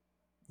hell?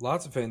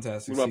 Lots of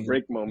fantastic. What about scenes.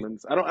 break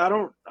moments? I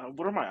don't.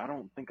 What am I? I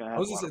don't think I have. I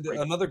was just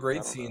another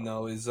great scene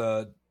though is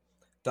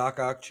Doc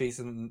Ock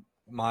chasing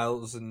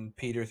Miles and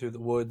Peter through the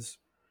woods.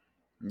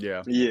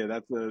 Yeah. Yeah,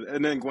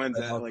 and then Gwen's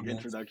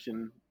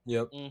introduction.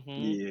 Yep.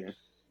 Yeah.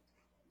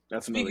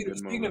 That's another good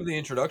Speaking moment. of the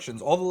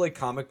introductions, all the like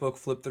comic book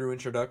flip through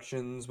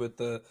introductions with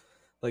the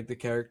the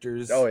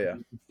characters. Oh yeah.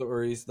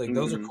 Stories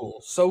those are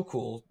cool. So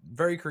cool.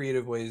 Very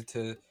creative ways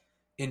to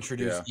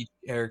introduce Yeah. each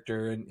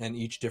character and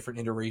each different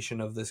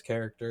iteration of this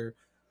character.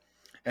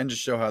 And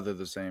just show how they're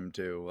the same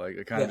too. Like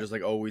it kind of Yeah. just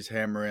like always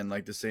hammer in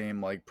like the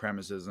same like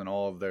premises in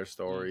all of their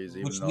stories,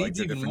 even Which though like leads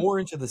they're even different. more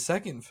into the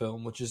second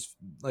film, which is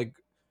like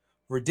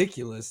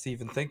ridiculous to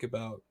even think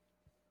about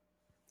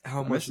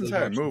how And much this they've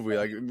entire actually movie,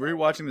 like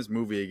rewatching this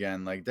movie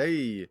again, like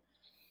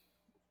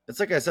it's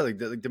like I said,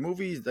 like the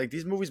movies, like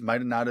these movies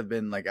might not have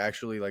been like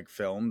actually like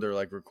filmed or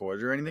like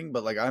recorded or anything,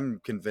 but like I'm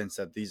convinced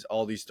that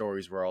all these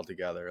stories were all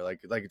together.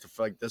 Like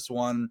this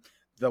one,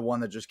 the one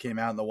that just came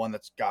out, and the one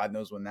that's God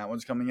knows when that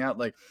one's coming out.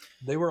 Like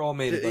they were all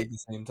made at like the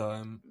same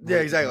time. yeah,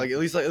 Right exactly.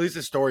 together. Like at least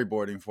the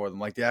storyboarding for them,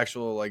 like the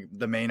actual like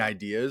the main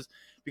ideas,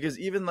 because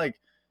even like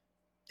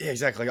yeah,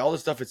 exactly. Like all the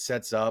stuff it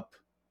sets up,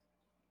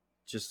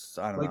 just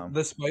I don't Like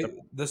know.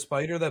 the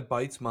spider that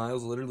bites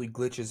Miles literally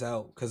glitches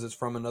out because it's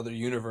from another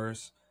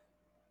universe,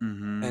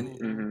 Mm-hmm. and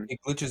Mm-hmm. it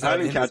glitches I out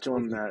didn't in this catch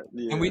on movie. that.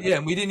 And Yeah,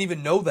 we didn't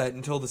even know that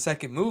until the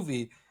second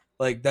movie,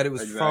 like that it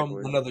was from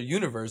exactly. another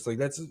universe. Like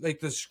that's like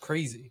this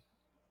crazy.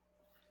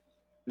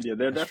 Yeah,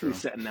 they're That's definitely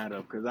true. setting that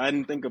up because I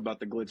didn't think about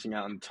the glitching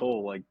out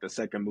until like the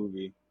second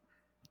movie.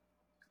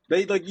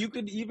 They like you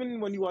could even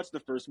when you watch the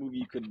first movie,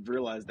 you could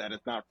realize that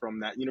it's not from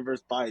that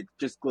universe by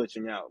just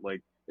glitching out.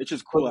 Like it's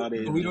just But, cool how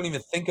they but we don't just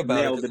even think about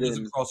it nailed because it it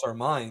doesn't in. cross our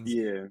minds.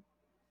 Yeah,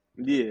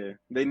 yeah,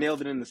 they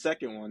nailed it in the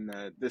second one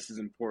that this is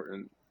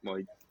important.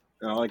 Like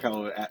I like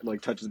how it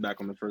like touches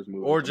back on the first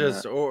movie Or from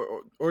just that.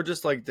 or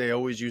just like they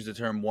always use the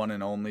term one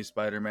and only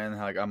Spider-Man.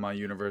 Like my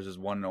universe is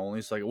one and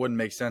only. So like it wouldn't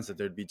make sense that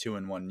there'd be two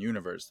in one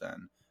universe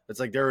then. It's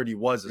like there already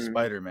was a Mhm.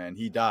 Spider-Man.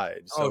 He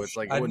died. Oh, So it's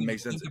like it I didn't wouldn't even make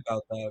sense. think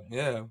about that.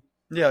 Yeah,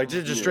 Yeah, like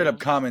just straight Yeah. up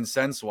common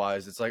sense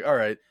wise, it's like, all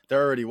right,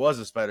 there already was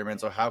a Spider-Man,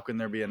 so how can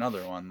there be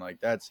another one? Like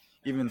that's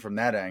even from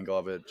that angle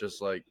of it,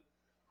 just like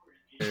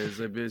is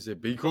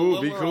it be But cool,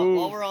 be while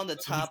cool. we're on the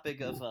topic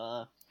of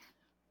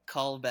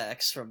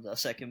callbacks from the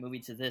second movie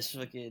to this,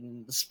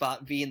 fucking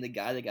Spot being the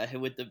guy that got hit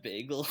with the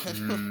bagel.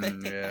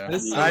 Yeah,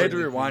 It's so I had to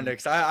ridiculous. rewind it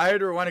because I had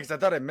to rewind it because I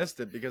thought I missed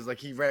it because like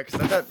he ran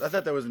because I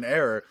thought that was an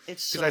error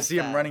It's because so I see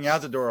him running out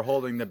fast. the door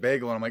holding the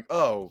bagel and I'm like,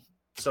 oh,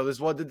 so this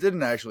what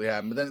didn't actually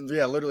happen. But then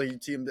yeah, literally he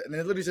teamed and it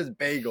literally says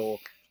bagel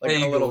like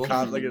in a little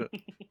Bagel.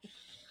 like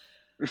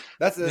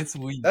that's a, It's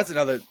weak. that's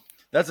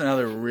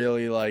another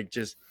really like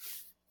just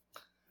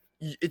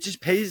it just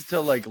pays to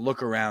like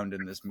look around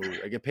in this movie.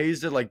 Like it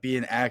pays to like be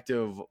an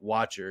active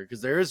watcher because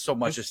there is so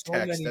much There's just so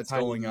text many that's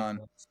tiny going on.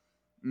 details.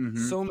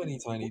 Mm-hmm. So many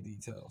tiny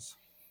details.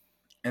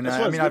 And That's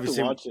why I it's mean, good to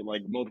obviously, watch it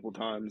like multiple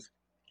times.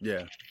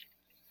 yeah.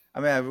 I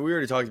mean, we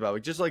already talked about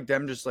like just like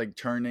them just like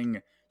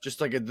turning just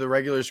like the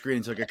regular screen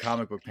into like a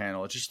comic book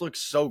panel. It just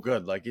looks so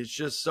good. Like it's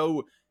just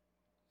so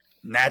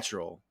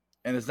natural,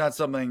 and it's not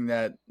something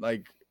that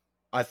like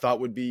I thought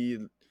would be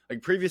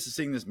like previous to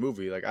seeing this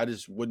movie. Like I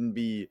just wouldn't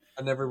be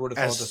I never would have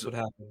thought this as would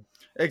happen.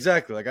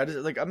 exactly like I just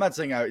like I'm not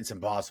saying it's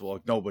impossible.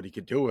 Like nobody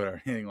could do it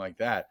or anything like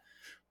that,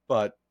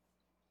 but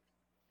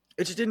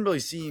it just didn't really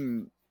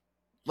seem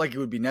like it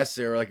would be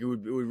necessary. Like it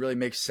would really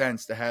make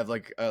sense to have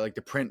like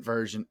the print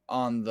version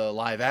on the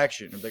live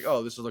action. It's like,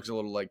 oh, this looks a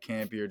little like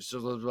campy, or just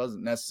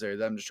wasn't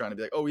necessary. I'm just trying to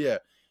be like, oh yeah,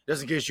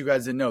 just in case you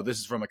guys didn't know, this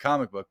is from a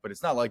comic book, but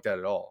it's not like that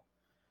at all.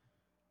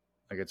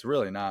 Like it's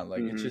really not.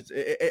 Like it's just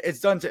it's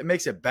done to it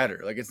makes it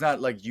better. Like it's not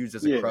like used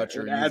as a crutch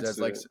or it used adds as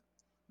to like. it.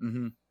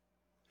 Mm-hmm.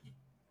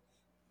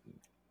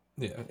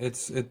 Yeah,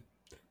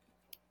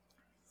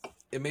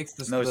 it makes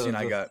Another scene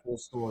I the got. full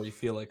story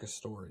feel like a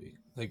story.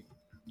 Like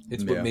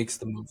it's Yeah. what makes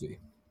the movie.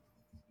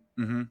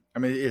 Mm-hmm. I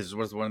mean, it is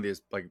was one of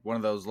these like one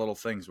of those little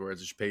things where it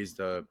just pays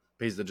to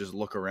just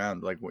look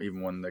around, like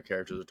even when the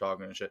characters are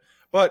talking and shit.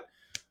 But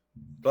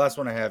the last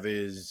one I have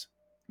is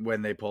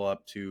when they pull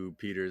up to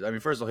Peter's. I mean,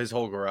 first of all, his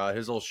whole garage,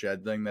 his whole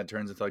shed thing that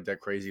turns into like that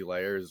crazy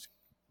layer is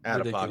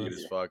out of pocket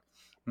Ridiculous. as fuck.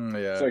 It's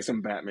Yeah, like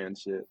some Batman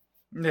shit.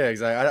 yeah,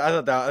 exactly. I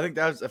thought that. I think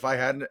that was if I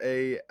had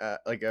a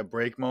like a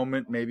break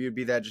moment, maybe it'd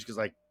be that just because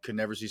I could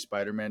never see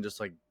Spider-Man just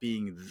like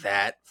being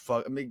that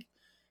fuck. I mean,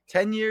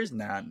 10 years?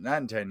 Nah,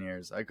 not in 10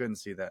 years. I couldn't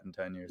see that in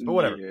 10 years. But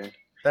whatever. Yeah,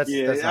 That's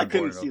yeah. not I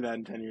couldn't important see that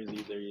in 10 years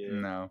either. Yeah.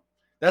 no.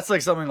 That's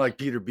like something like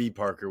Peter B.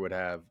 Parker would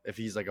have if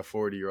he's like a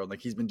 40-year-old. Like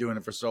he's been doing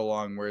it for so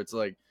long where it's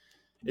like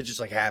it just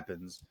like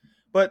happens.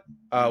 But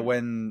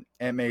when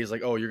Aunt May is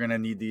like, oh, you're gonna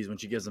need these when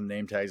she gives them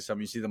name tags or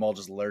something, you see them all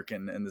just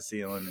lurking in the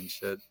ceiling and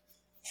shit.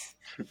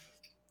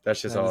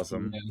 That's just That is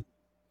awesome.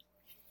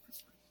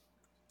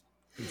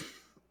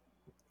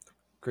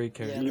 Great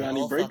Yeah, character. and You they got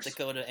any all thought breaks? to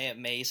go to Aunt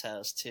May's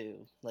house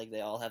too. Like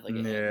they all have like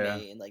an Yeah.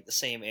 Aunt May in like the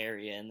same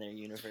area in their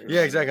universe.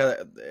 Yeah, exactly.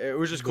 It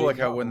was just cool, They like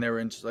how when know. they were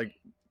in, like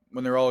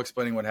when they were all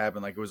explaining what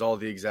happened, like it was all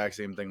the exact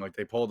same thing. Like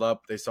they pulled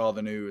up, they saw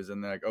the news,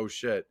 and they're like, "Oh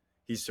shit,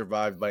 he's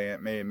survived by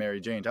Aunt May and Mary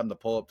Jane. Time to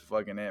pull up to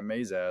fucking Aunt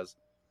May's ass."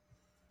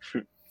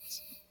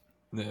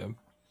 Yeah.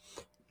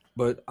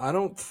 But I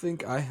don't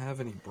think I have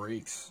any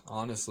breaks,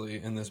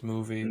 honestly, in this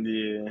movie.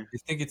 Yeah. I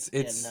think it's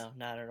no,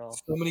 not at all.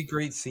 so many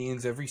great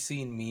scenes. Every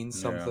scene means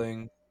Yeah.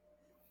 something.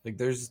 Like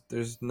there's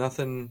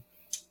nothing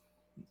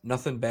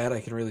bad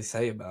I can really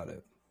say about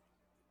it.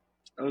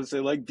 I would say,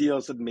 like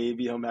DL said,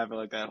 maybe him having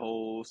like that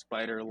whole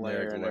spider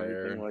lair and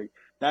everything. Like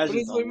that's But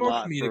just it's a like more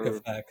lot comedic for.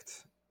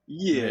 effect.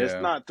 Yeah, it's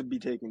Yeah. not to be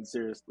taken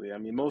seriously. I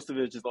mean, most of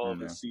it's just all of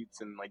Yeah. his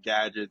suits and like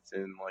gadgets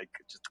and like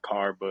just a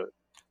car. But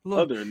Look,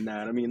 other than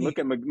that, I mean, he- look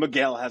at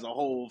Miguel has a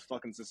whole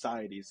fucking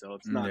society, so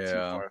it's not too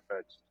Yeah. far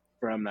fetched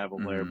for him to have a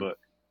lair. Mhm. But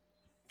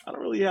I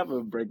don't really have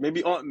a break.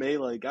 Maybe Aunt May,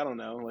 like I don't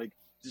know, like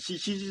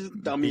she's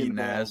just dummy Beating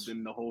involved ass.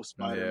 in the whole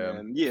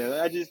Spider-Man.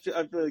 Yeah, I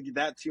feel like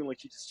that too. Like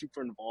she's just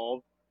super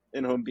involved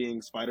in him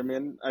being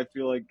Spider-Man. I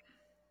feel like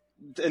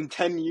in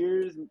 10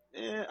 years,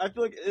 I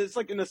feel like it's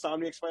like in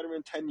Insomniac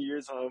Spider-Man, 10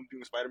 years of him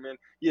doing Spider-Man.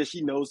 Yeah,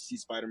 she knows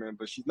he's Spider-Man,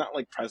 but she's not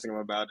like pressing him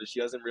about it. She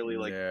doesn't really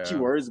like, she Yeah.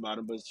 worries about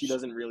him, but she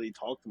doesn't really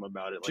talk to him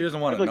about it. She Like, doesn't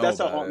I want feel to like know that's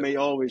how about Aunt it. May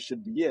always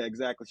should be. Yeah,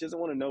 exactly. She doesn't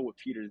want to know what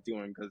Peter's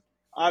doing because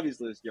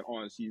obviously it's your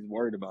aunt. She's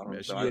worried about him.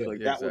 Yeah, So she- I feel like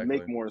that would make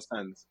exactly. more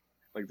sense.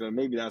 Like,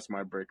 maybe that's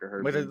my breaker.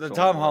 Her But the, being the so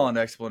Tom involved. Holland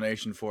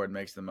explanation for it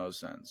makes the most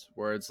sense.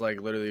 Where it's like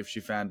literally, if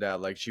she found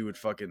out, like she would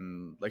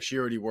fucking like she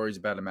already worries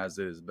about him as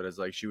is, but it's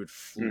like she would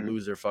Mhm.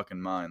 lose her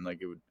fucking mind.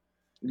 Like it would.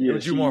 Yeah,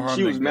 would do more harm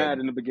she was than mad good.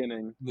 in the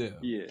beginning.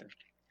 yeah.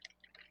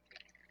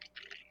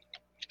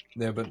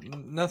 Yeah. But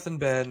nothing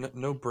bad,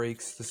 no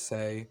breaks to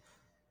say.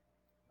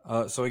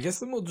 So I guess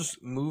then we'll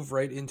just move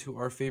right into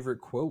our favorite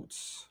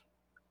quotes.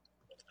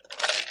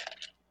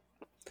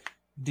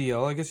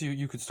 DL, I guess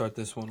you could start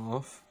this one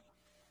off.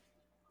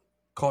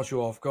 Caught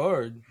you off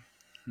guard.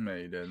 No,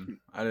 you did.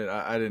 I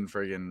didn't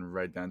friggin'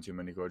 write down too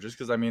many quotes just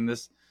because I mean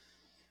this.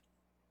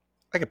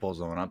 I could pull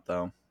someone up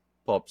though.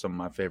 Pull up some of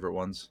my favorite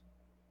ones.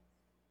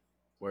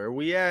 Where are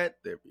we at?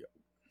 There we go.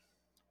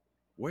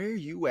 Where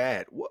you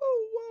at? Whoa,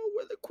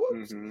 where the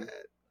quotes Mhm.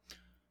 at?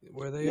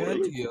 Where they Where at,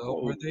 you DL?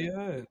 go? Where they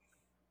at?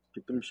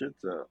 Get them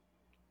shits out.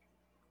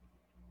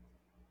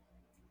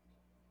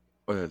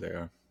 Oh, there they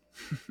are.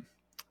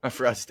 I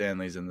forgot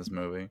Stanley's in this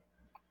movie.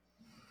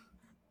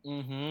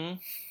 Mm-hmm.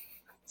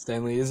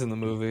 Stanley is in the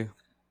movie.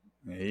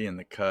 Yeah, he in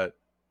the cut.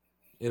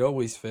 It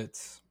always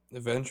fits.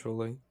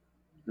 Eventually.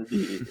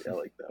 Yeah, I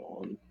like that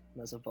one.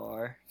 That's a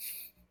bar.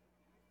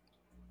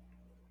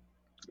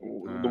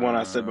 The one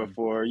I said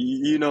before.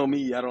 You know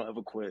me, I don't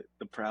ever quit.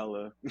 The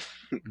Prowler.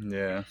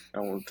 Yeah.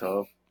 That one's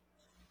tough.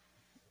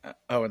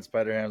 Oh, and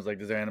Spider-Ham's like,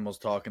 there's animals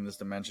talk in this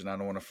dimension. I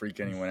don't want to freak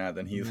anyone out.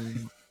 Then he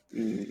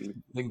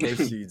Then gave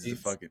proceeds to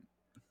fucking.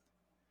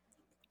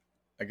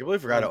 I completely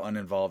forgot how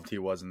uninvolved he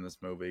was in this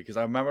movie because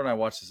I remember when I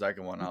watched the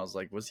second one, I was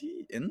like, was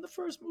he in the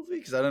first movie?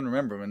 Because I didn't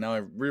remember him, and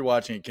now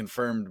rewatching it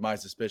confirmed my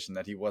suspicion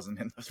that he wasn't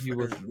in the He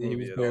was first movie. he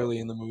was at barely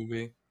all. in the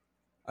movie.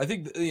 I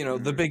think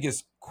the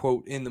biggest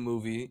quote in the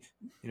movie.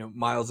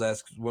 Miles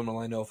asks, "When will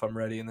I know if I'm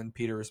ready?" And then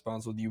Peter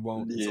responds with, "You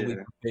won't." It's a leap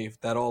of faith.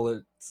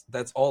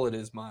 That's all it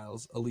is,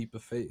 Miles. A leap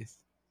of faith.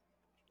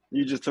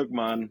 You just took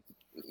mine.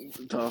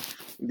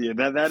 Tough. Yeah,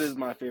 that is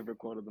my favorite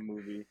quote of the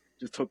movie.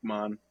 Just took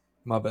mine.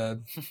 My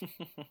bad.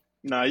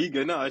 Nah, you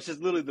good. No, it's just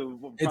literally the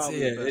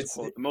best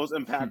quote, the most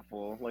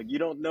impactful. Like you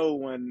don't know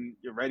when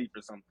you're ready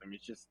for something.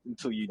 It's just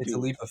until you do. It's a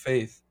leap of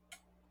faith.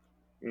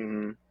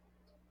 Mm-hmm.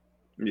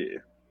 Yeah,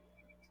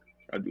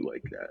 I do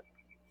like that.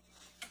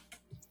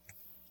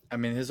 I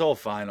mean, his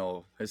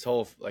final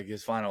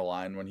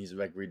line when he's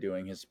like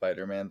redoing his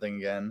Spider-Man thing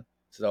again.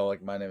 So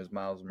like, my name is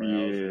Miles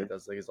Morales. Yeah. He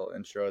does like his little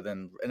intro,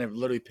 and it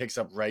literally picks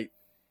up right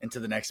into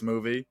the next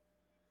movie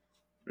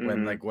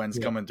when like Gwen's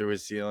coming through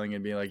his ceiling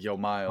and being like, "Yo,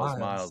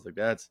 Miles, like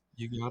that's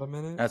you got a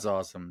minute? That's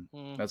awesome.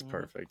 Mm-hmm. That's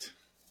perfect.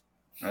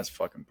 That's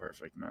fucking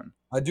perfect, man.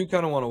 I do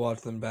kind of want to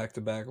watch them back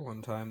to back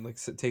one time. Like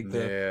take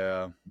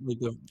the 5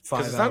 because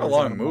hours. it's not a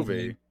long out of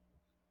movie.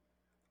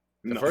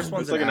 The first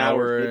one's like an an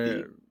hour.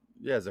 50.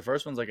 Yeah, the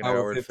first one's like an Hour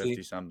hour 50.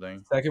 50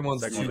 something. Second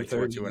one's Second one's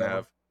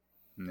 2:30.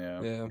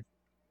 2.5. Yeah.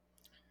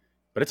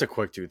 But it's a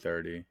quick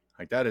 2:30.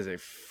 Like that is a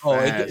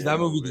that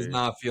movie does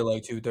not feel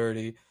like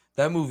 2:30.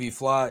 That movie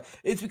fly.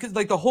 It's because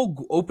like the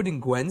whole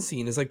opening Gwen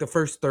scene is like the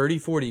first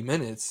 30-40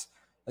 minutes.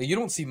 Like you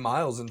don't see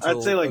Miles until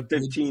I'd say like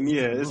 15.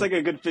 Yeah, it's like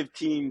a good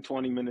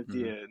 15-20 minutes.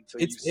 Mm-hmm. Yeah,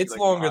 it's like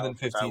longer Miles,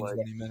 than 15-20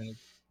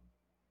 minutes.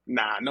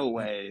 Nah, no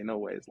way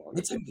it's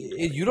longer.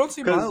 You don't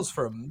see Miles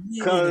for a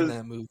minute in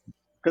that movie.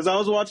 Because I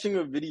was watching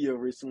a video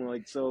recently,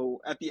 like,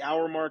 so at the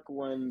hour mark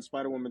when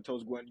Spider-Woman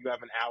tells Gwen, you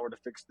have an hour to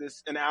fix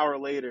this, an hour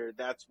later,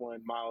 that's when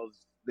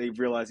Miles, they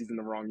realize he's in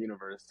the wrong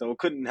universe. So it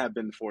couldn't have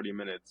been 40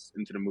 minutes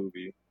into the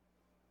movie.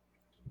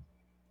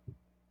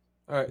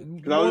 All right.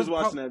 Because I was just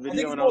watching that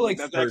video and I was like,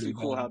 that's actually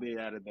cool how they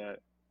added that.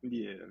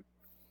 Yeah.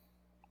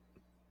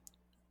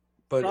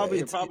 But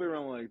probably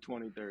around like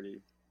 20-30.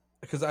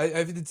 Because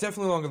it's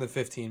definitely longer than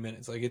 15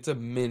 minutes. Like, it's a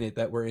minute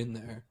that we're in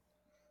there.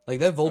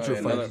 Like, that Vulture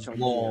fight is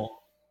long.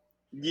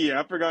 Yeah,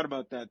 I forgot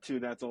about that too.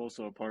 That's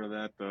also a part of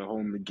that. The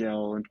whole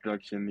Miguel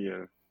introduction.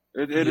 Yeah,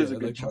 it is a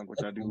good chunk,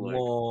 which I do like.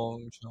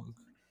 Long chunk.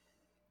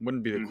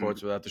 Wouldn't be the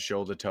quotes without the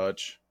shoulder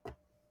touch.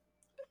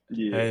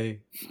 Yeah. Hey.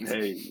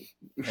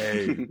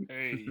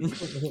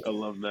 I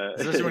love that.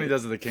 Especially when he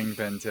does the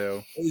Kingpin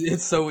too.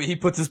 It's so he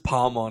puts his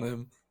palm on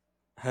him.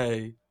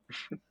 Hey.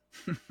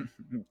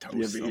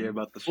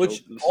 About the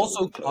which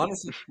also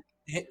honestly,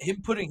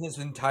 him putting his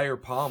entire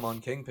palm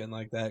on Kingpin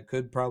like that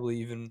could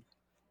probably even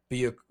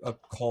be a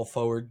call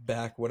forward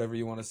back, whatever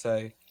you want to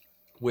say,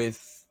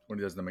 with when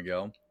he does the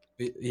Miguel.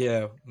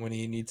 Yeah, when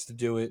he needs to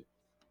do it,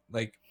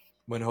 like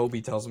when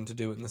Hobie tells him to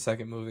do it in the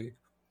second movie.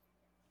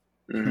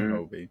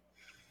 Hobie,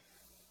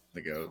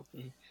 the goat.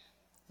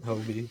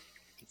 Hobie.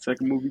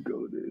 Second movie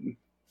go, dude.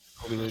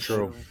 Hobie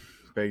True,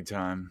 big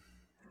time.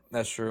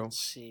 That's true. Let's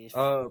see.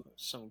 Some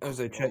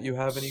Jose, Chet, you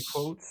have any quotes.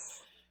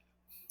 quotes?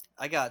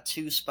 I got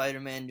 2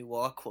 Spider-Man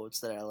Noir quotes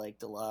that I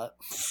liked a lot.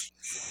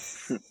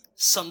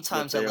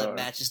 Sometimes I What they let are.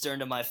 matches turn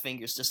to my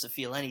fingers just to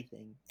feel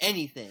anything,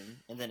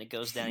 and then it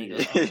goes down. And he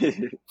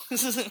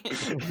goes,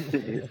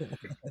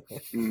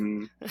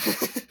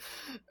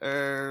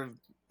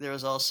 there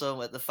was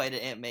also at the fight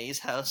at Aunt May's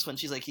house when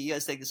she's like, "You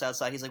guys take this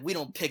outside." He's like, "We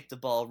don't pick the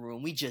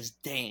ballroom, we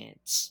just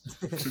dance."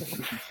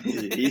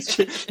 he's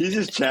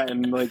just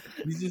chatting like.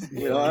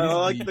 I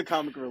like the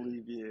comic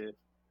relief. Yeah,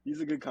 he's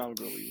a good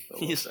comic relief.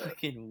 He's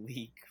fucking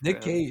weak.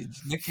 Nick bro.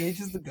 Cage. Nick Cage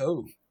is the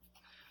GOAT.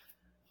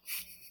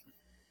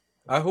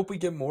 I hope we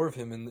get more of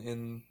him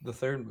in the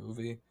third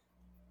movie.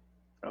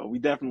 Oh, we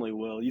definitely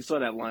will. You saw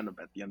that lineup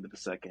at the end of the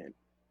second.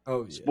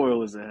 Oh, yeah.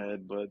 Spoilers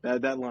ahead, but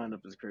that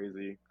lineup is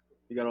crazy.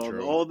 You got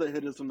True. all the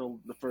hitters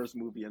from the first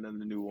movie and then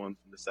the new one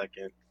from the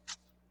second.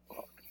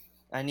 Fuck.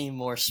 I need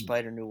more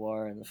Spider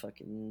Noir in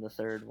the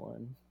third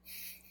one.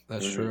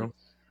 That's true.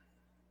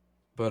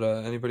 But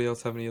anybody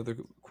else have any other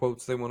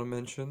quotes they want to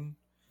mention?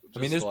 I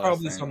mean, there's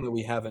probably some that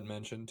we haven't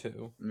mentioned,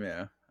 too.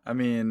 Yeah. I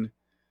mean,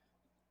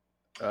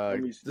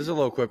 there's a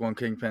little quick one.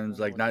 Kingpin's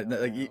like not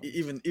like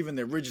even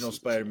the original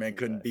Spider-Man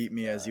couldn't beat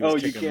me as he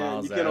was kicking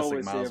Miles' ass.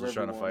 Like Miles was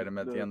trying to fight him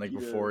at the end, like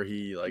before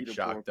he like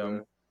shocked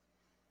him.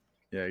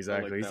 Yeah,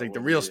 exactly. He's like the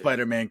real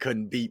Spider-Man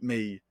couldn't beat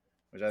me,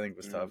 which I think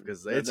was tough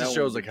because it just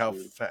shows like how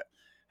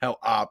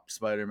op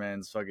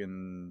Spider-Man's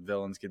fucking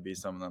villains could be.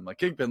 Some of them, like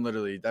Kingpin,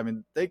 literally. I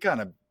mean, they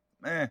kind of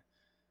It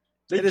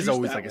is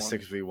always like a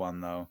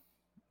 6v1 though.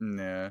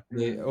 Yeah.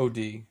 They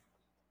OD.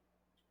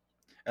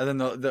 And then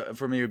the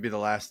for me it would be the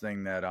last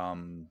thing that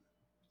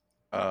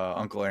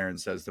Uncle Aaron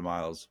says to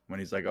Miles when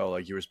he's like, "Oh,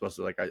 like you were supposed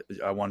to like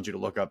I wanted you to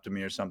look up to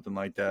me or something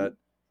like that."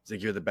 He's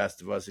like, "You're the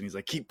best of us," and he's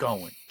like, "Keep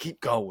going,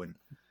 keep going."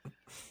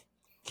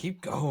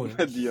 Keep going.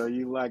 Yo,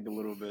 you lagged a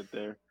little bit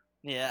there.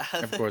 Yeah.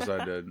 Of course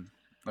I did.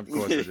 Of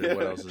course I did.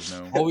 What else is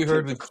new? All we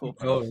heard was keep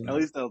going. At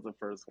least that was the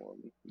first one.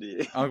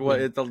 Yeah.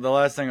 The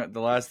last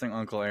thing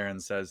Uncle Aaron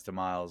says to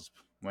Miles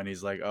when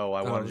he's like, "Oh,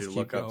 I wanted you to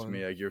look up to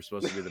me. Like you're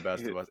supposed to be the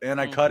best of us," and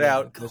I cut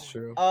out. That's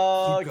true.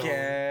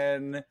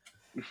 Again.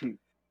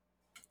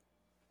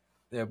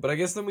 Yeah, but I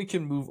guess then we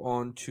can move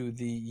on to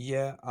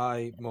the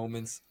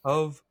moments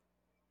of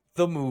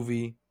the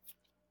movie,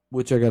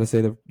 which I gotta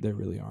say there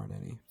really aren't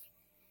any.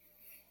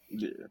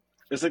 Yeah.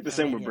 It's like the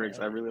same with Briggs.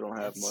 I really don't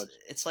have much.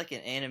 It's like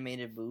an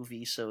animated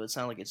movie, so it's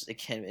not like it's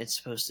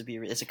supposed to be.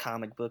 It's a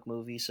comic book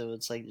movie, so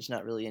it's like there's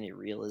not really any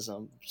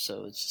realism.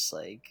 So it's just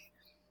like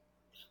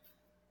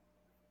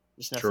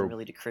there's nothing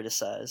really to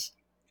criticize.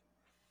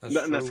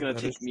 Nothing that's gonna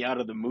take me out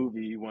of the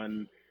movie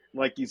when,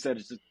 like you said,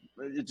 it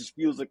just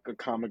feels like a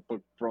comic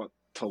book brought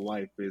to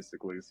life,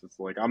 basically. So it's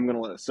like I'm gonna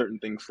let certain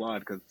things slide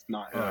because it's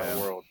not in our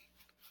world.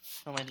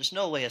 I mean, there's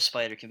no way a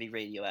spider can be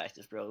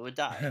radioactive, bro. It would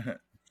die.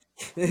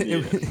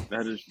 Yeah,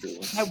 that is true.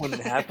 That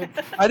wouldn't happen.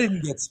 I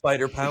didn't get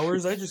spider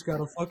powers. I just got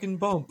a fucking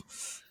bump.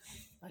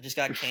 I just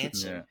got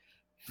cancer.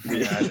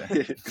 Yeah,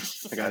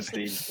 I got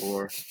stage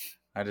 4.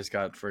 I just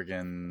got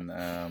friggin'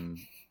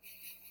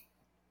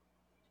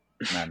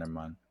 never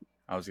mind.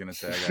 I was gonna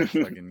say I got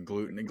fucking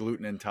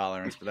gluten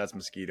intolerance, but that's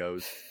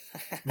mosquitoes.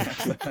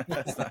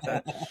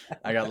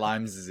 I got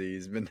Lyme's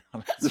disease, but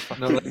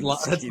no,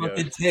 that's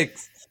fucking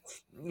ticks.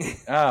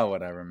 Oh,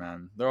 whatever,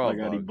 man. They're all I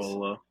got bugs.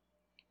 Ebola.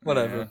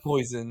 Whatever,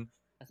 poison.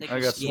 I think I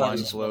got swine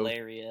flu.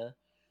 Malaria.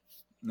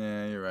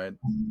 Yeah, you're right.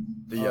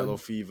 The yellow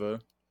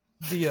fever.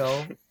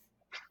 DL.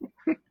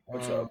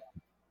 What's up?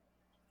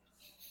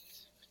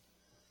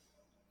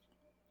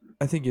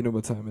 I think you know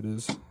what time it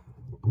is.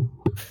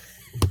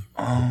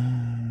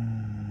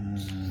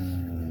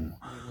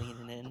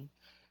 Leaning in.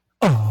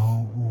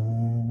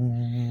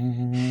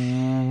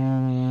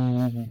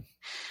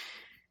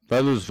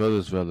 Fellas,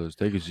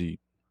 take a seat.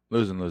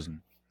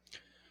 Listen.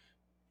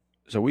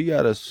 So we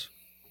got us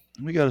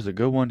a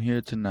good one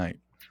here tonight.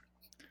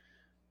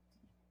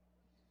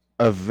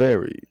 A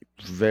very,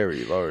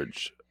 very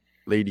large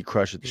lady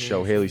crush at the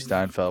show, Haley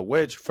Steinfeld,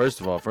 which, first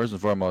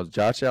and foremost,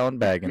 Josh Allen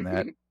bagging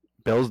that.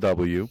 Bills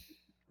W.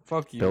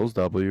 Fuck you. Bills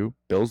W.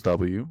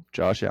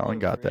 Josh Allen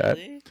got really? that.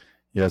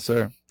 Yes,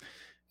 sir.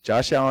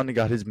 Josh Allen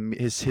got his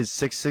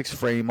 6'6"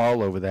 frame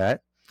all over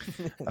that.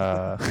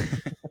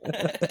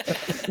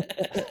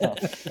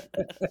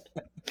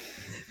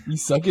 You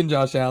sucking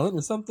Josh Allen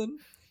or something?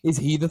 Is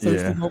he the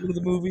thirsty moment of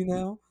the movie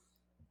now?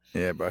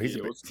 Yeah, bro.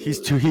 He's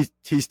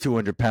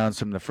 200 pounds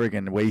from the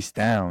friggin' waist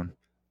down.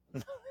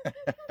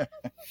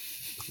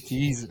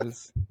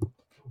 Jesus.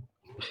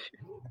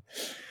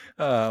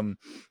 Where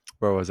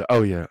was it?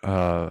 Oh yeah.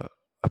 A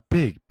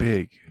big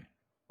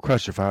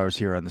crush of ours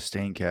here on the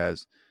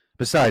Staincast.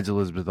 Besides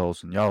Elizabeth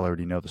Olsen, y'all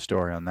already know the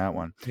story on that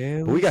one.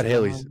 But we got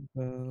Haley's.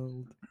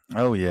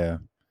 Oh yeah.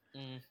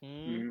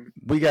 Mm-hmm.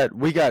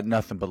 we got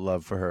nothing but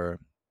love for her.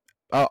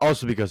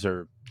 Also because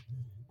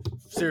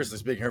seriously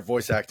speaking, her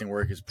voice acting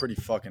work is pretty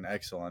fucking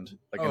excellent.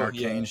 Like in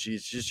Arcane,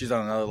 she's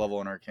on another level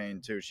in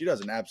Arcane too. She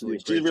does an absolutely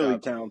great she's really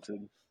job.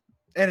 talented.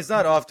 And it's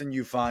not often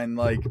you find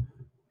like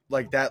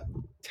that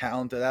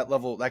talent at that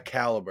level, that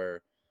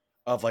caliber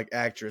of like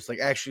actress, like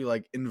actually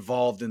like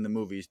involved in the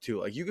movies too.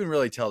 Like you can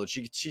really tell that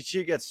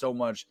she gets so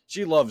much.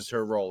 She loves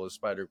her role as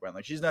Spider-Gwen.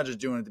 Like she's not just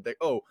doing it to be like,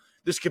 oh,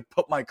 this could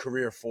put my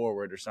career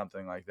forward or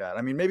something like that.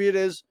 I mean, maybe it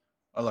is.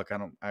 Oh, look, I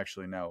don't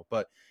actually know,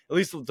 but at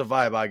least the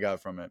vibe I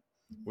got from it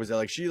was that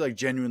like she like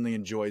genuinely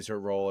enjoys her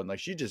role and like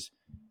she just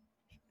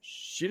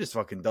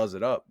fucking does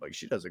it up. Like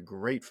she does a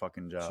great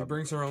fucking job. She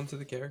brings her own to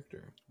the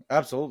character.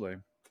 Absolutely,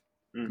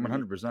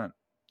 100%.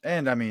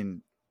 And I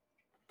mean,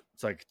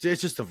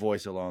 it's just the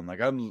voice alone. Like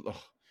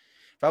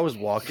if I was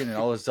walking and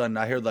all of a sudden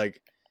I heard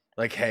like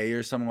hey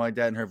or something like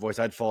that in her voice,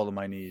 I'd fall to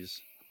my knees,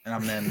 and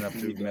I'm man enough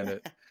to admit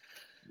it.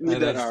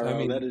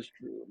 That is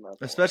true.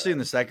 Especially in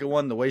the second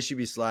one, the way she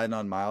be sliding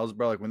on Miles,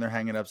 bro. Like when they're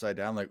hanging upside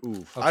down, like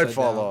oof, Upside I'd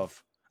fall down.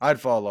 off.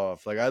 I'd fall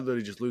off. Like I'd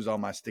literally just lose all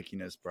my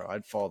stickiness, bro.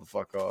 I'd fall the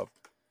fuck off.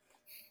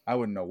 I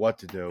wouldn't know what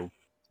to do.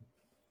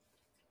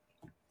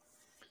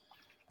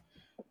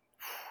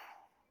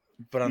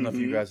 But I don't know if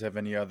you guys have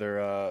any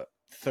other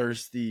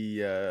thirst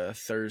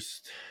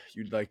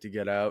you'd like to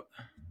get out.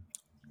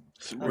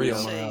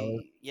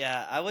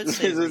 I would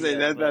say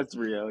Rio, that's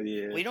real.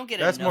 Yeah, we don't get.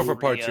 That's more for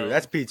part Rio. 2.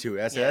 That's P2.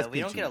 That's we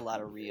P2. don't get a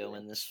lot of Rio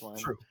in this one.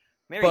 True.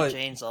 Mary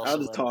Jane's also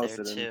just up toss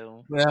there it in.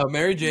 too. Yeah,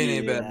 Mary Jane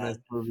ain't Yeah. bad in this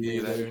movie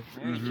either.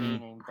 Mary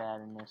Jane ain't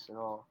bad in this at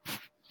all.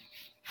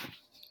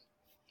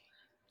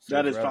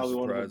 That is Rather probably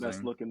one of the surprising.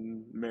 best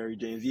looking Mary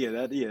Janes.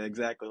 Yeah,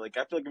 exactly. Like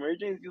I feel like Mary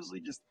Jane's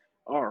usually just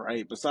all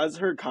right. Besides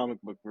her comic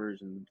book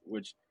version,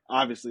 which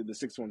obviously the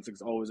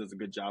 616 always does a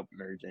good job with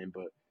Mary Jane,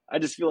 but I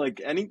just feel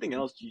like anything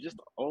else, she just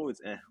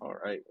always all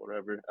right,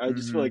 whatever. I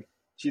just feel like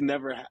she's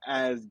never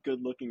as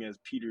good looking as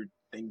Peter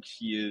thinks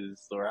she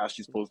is, or how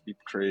she's supposed to be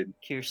portrayed.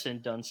 Kirsten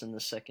Dunst in the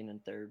second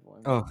and third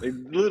one. Oh, Like,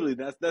 literally,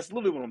 that's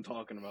literally what I'm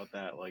talking about.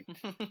 That like,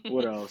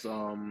 what else?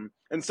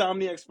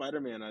 Insomniac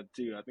Spider-Man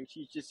too. I think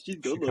she's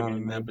good looking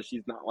in that, but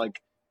she's not like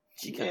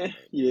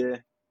yeah.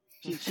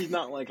 She's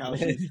not like how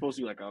she's supposed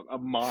to be, like a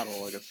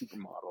model, like a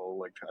supermodel,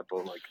 like type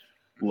of like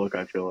look.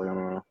 I feel like I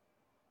don't know.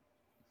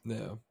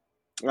 yeah.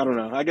 I don't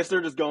know. I guess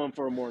they're just going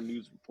for a more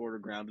news reporter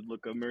grounded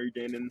look of Mary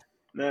Jane and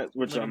that,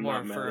 which I'm more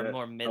not mad for a at.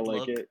 more mid I like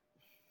look. it.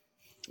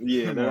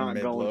 Yeah, they're More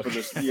not going mid-look. for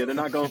this. Yeah, they're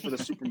not going for the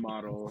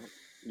supermodel.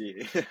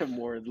 Yeah,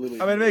 more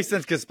literally. I mean, it makes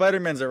sense because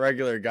Spider-Man's a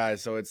regular guy,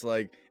 so it's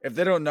like if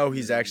they don't know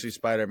he's actually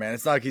Spider-Man,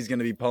 it's not like he's going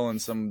to be pulling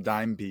some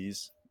dime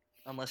piece.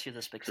 Unless you're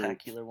the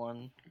spectacular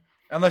one.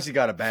 Unless he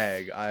got a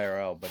bag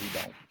IRL, but he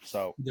don't.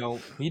 So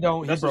He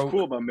don't. That's he broke. what's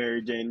cool about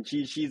Mary Jane.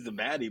 She's the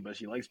baddie, but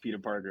she likes Peter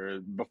Parker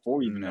before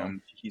we even No. know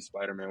he's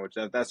Spider-Man, which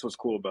that's what's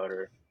cool about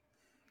her.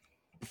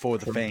 before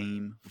the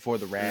fame, before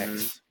the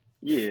racks.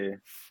 Yeah,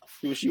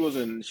 she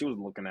wasn't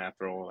looking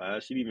after all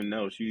that. She didn't even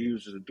know. She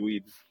was just a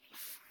dweeb.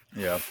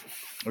 Yeah,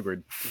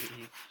 agreed.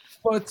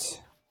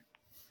 But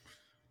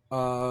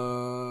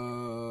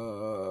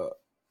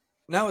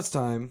now it's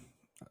time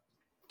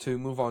to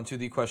move on to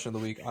the question of the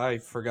week. I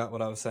forgot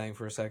what I was saying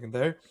for a second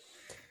there.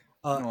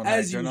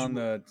 As turn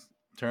usual,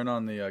 turn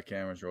on the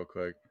cameras real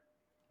quick.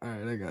 all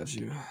right, I got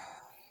you.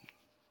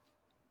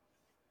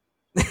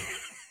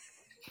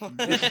 What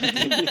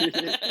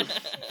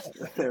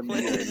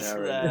is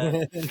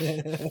that?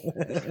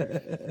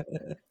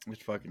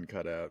 It's fucking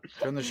cut out.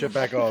 Turn the shit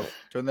back off.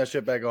 Turn that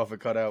shit back off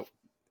and cut out.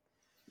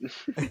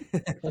 It's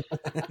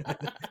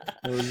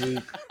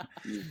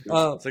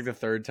like the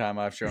third time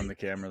I've shown the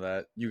camera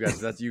that you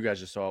guys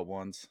just saw it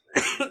once.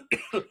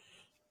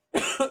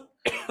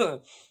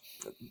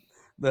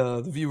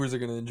 The viewers are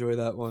gonna enjoy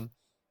that one.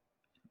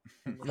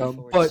 I'm looking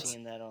forward but- to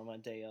seeing that on my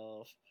day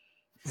off.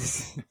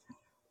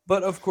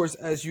 But of course,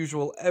 as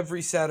usual,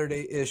 every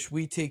Saturday-ish,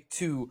 we take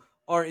to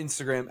our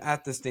Instagram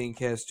at the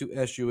Staincast to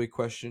ask you a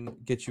question,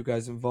 get you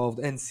guys involved,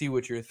 and see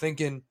what you're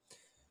thinking.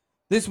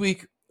 This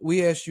week,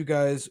 we asked you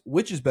guys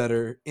which is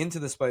better, Into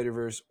the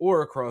Spider-Verse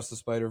or Across the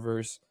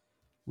Spider-Verse.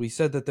 We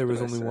said that there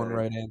was only one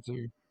right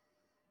answer.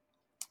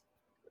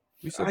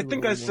 I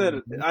think I said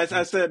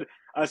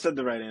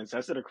the right answer.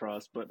 I said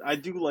Across, but I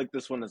do like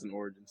this one as an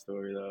origin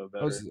story though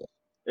better.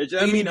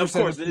 I mean, of 80%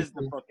 course, of it is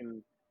people-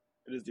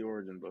 the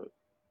origin, but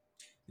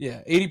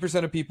Yeah,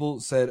 80% of people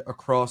said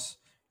Across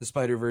the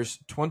Spider-Verse.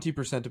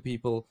 20% of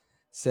people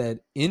said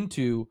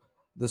Into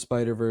the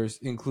Spider-Verse,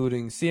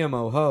 including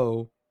CMO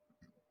Ho.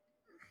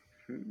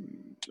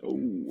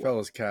 oh,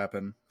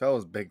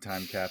 Fellas big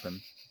time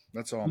capping.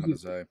 That's all I'm gonna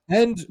say.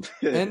 And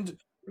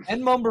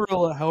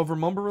Mumbarilla. However,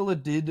 Mumbarilla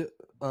did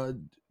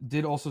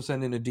also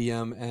send in a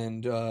DM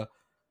and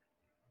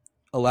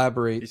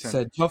elaborate.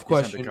 Said tough He sent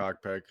question. a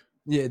cock pic.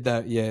 Yeah,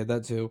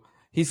 that too.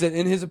 He said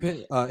in his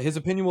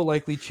opinion will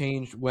likely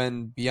change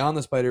when Beyond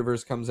the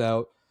Spider-Verse comes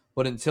out,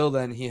 but until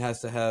then he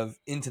has to have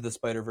Into the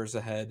Spider-Verse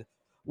ahead,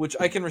 which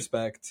I can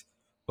respect.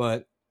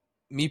 But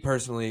me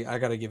personally, I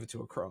gotta give it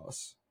to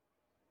Across.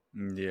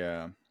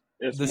 Yeah.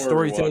 it's The more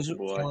storytelling,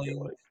 rewatchable, I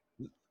feel like.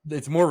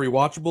 it's more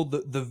rewatchable.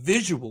 The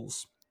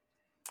visuals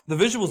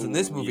in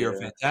this movie are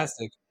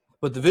fantastic,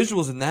 but the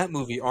visuals in that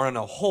movie are on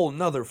a whole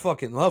nother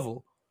fucking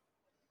level.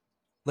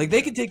 Like,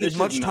 they could take as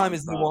much time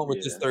as they want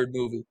with this third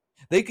movie.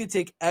 They could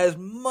take as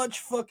much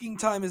fucking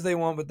time as they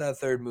want with that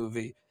third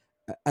movie,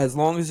 as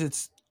long as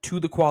it's to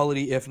the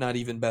quality, if not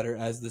even better,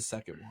 as the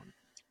second one.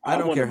 I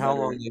don't care how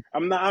long.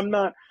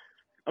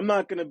 I'm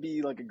not gonna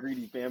be like a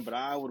greedy fan, but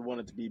I would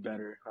want it to be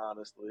better.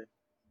 Honestly,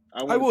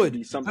 I would. To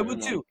be something I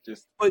would too. Like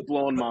just but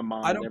blowing my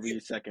mind every care.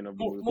 second of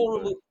the movie.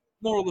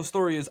 Moral of the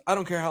story is, I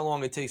don't care how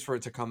long it takes for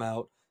it to come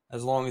out,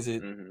 as long as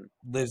it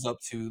lives up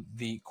to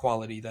the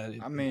quality that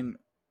it. I mean,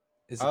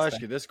 I'll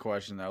ask you this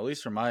question though, at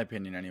least from my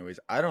opinion, anyways.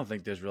 I don't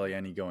think there's really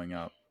any going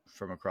up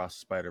from Across the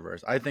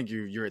Spider-Verse. I think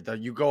you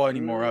go any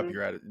more up,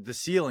 you're at it. The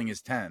ceiling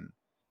is 10.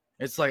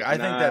 It's like I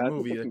think that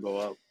movie can go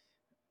up.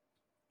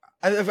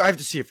 I have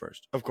to see it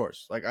first, of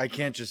course. Like, I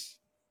can't just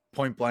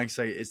point blank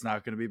say it's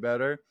not going to be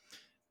better.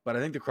 But I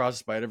think the Across the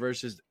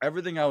Spider-Verse is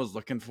everything I was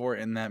looking for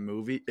in that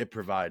movie. It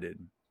provided.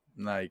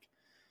 Like,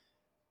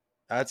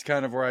 that's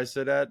kind of where I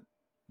sit at.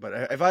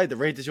 But if I had to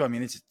rate this, I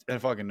mean, it's a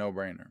fucking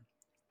no-brainer.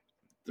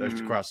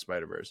 Across the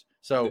Spider-Verse.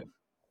 So,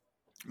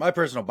 my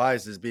personal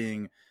bias is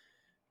being,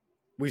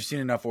 we've seen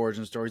enough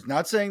origin stories.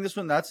 Not saying this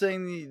one, not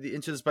saying the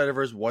Into the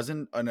Spider-Verse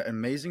wasn't an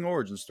amazing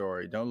origin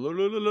story. Don't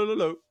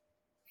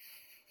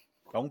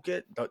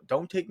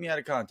take me out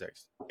of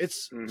context.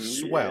 It's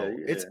swell.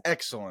 Yeah. It's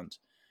excellent.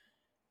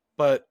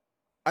 But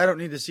I don't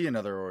need to see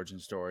another origin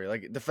story.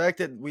 Like, the fact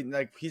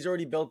that he's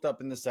already built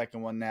up in the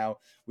second one now.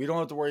 We don't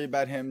have to worry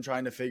about him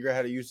trying to figure out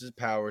how to use his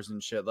powers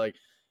and shit. Like,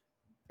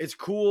 it's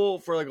cool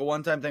for like a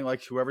one-time thing.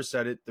 Like, whoever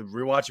said it, the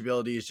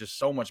rewatchability is just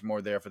so much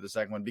more there for the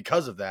second one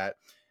because of that.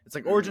 It's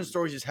like origin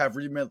stories just have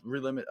limited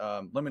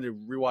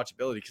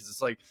rewatchability because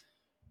it's like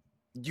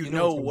you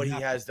know what he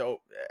has to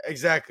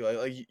exactly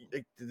like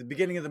the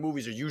beginning of the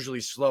movies are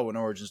usually slow in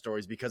origin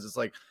stories because it's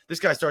like this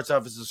guy starts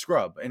off as a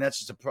scrub and that's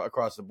just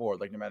across the board.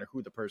 Like, no matter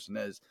who the person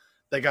is,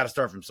 they got to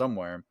start from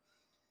somewhere.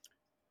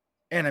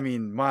 And I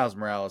mean, Miles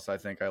Morales, I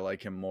think I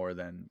like him more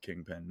than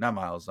Kingpin. Not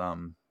Miles,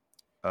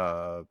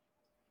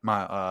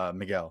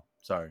 Miguel.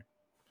 Sorry.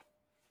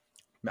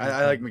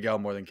 I like Miguel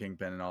more than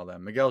Kingpin and all that.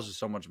 Miguel's just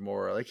so much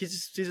more like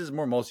he's just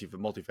more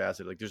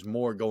multifaceted. Like, there's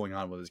more going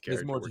on with his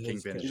character.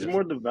 He's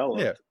more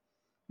developed.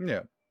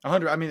 Yeah,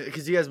 100. I mean,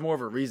 because he has more of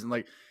a reason.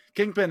 Like,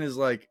 Kingpin is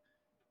like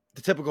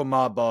the typical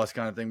mob boss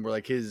kind of thing, where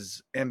like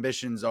his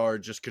ambitions are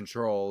just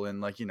control and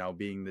like, you know,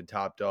 being the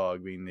top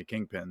dog, being the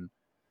Kingpin.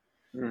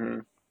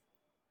 But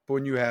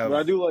when you have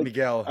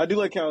Miguel, I do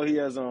like how he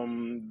has the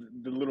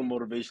little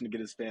motivation to get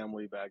his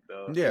family back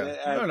though.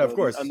 Yeah, no, of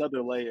course,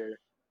 another layer.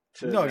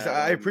 No,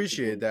 I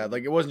appreciate that.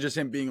 Like, it wasn't just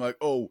him being like,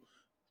 "Oh,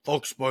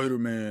 fuck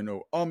Spider-Man,"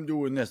 or "I'm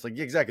doing this." Like,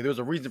 exactly, there was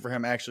a reason for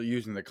him actually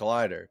using the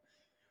collider.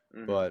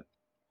 But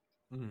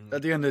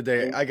at the end of the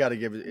day, I gotta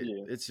give it.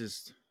 It's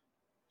just.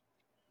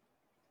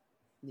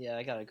 Yeah,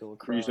 I gotta go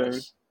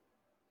Across.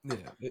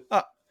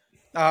 Yeah.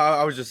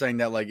 I was just saying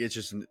that, like, it's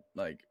just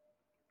like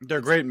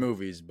they're great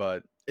movies,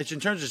 but it's in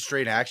terms of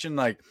straight action.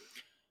 Like,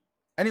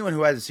 anyone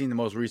who hasn't seen the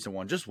most recent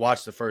one, just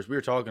watch the first. We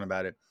were talking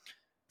about it.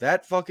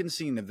 That fucking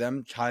scene of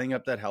them tying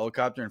up that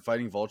helicopter and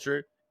fighting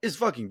Vulture is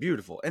fucking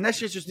beautiful. And that's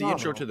just the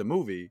intro to the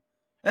movie.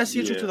 That's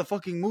the intro to the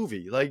fucking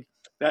movie. Like,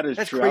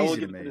 that's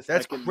crazy to me.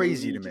 That's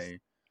crazy to me.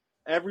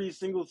 Every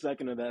single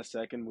second of that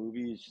second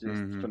movie is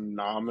just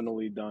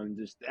phenomenally done.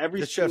 Just every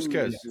the chef's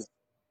kiss.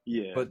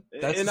 But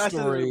that's I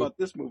said it about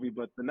this movie,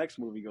 but the next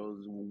movie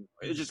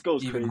just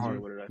goes crazy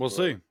with it. We'll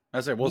see.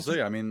 We'll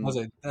see. I mean,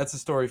 that's a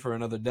story for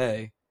another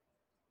day.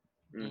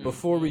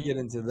 Before we get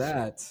into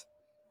that,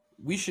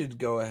 we should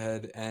go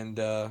ahead and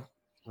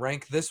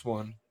rank this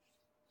one.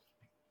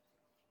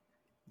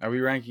 Are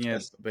we ranking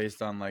it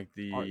based on like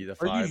the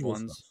 5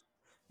 ones? Stuff.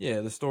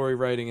 Yeah, the story,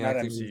 writing, not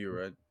acting. MCU,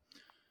 right?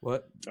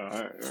 What?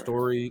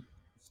 Story,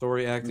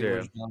 acting,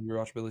 originality,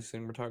 rewatchability,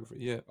 cinematography.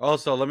 Yeah.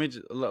 Also, let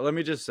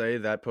me just say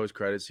that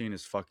post-credit scene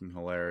is fucking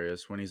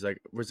hilarious when he's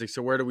like,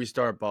 "So where do we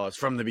start, boss?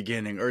 From the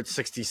beginning, or it's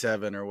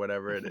 67 or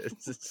whatever it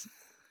is."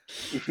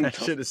 That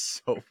shit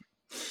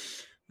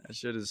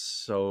is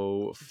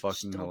so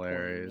fucking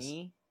hilarious.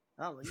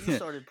 Oh, you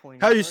started pointing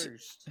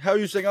first. How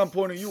you saying I'm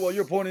pointing at you while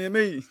you're pointing at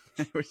me?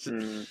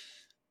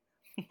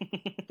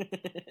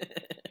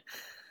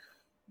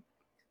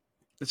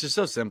 It's just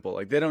so simple.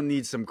 Like, they don't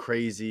need some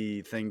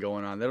crazy thing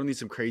going on. They don't need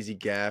some crazy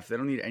gaff. They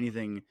don't need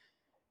anything.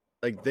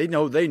 Like, they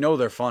know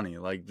they're funny.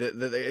 Like,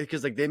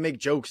 because like they make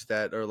jokes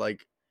that are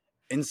like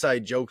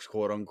inside jokes,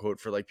 quote unquote,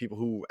 for like people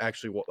who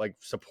actually like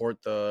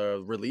support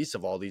the release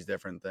of all these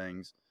different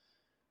things.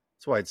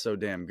 That's why it's so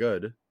damn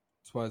good.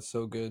 That's why it's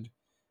so good.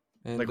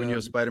 And, like when you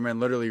have Spider-Man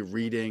literally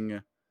reading,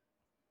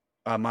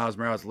 Miles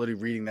Morales literally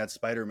reading that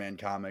Spider-Man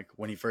comic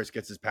when he first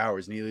gets his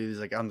powers, and he's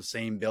like on the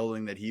same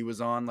building that he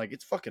was on. Like,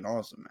 it's fucking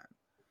awesome,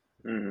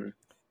 man.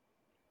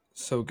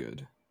 So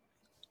good.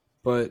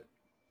 But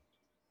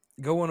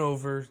going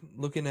over,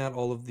 looking at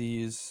all of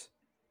these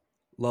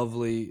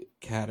lovely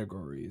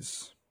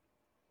categories,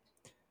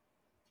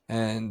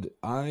 And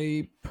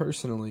I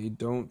personally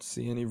don't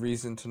see any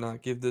reason to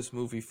not give this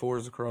movie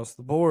 4s across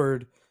the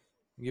board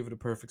and give it a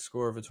perfect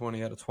score of a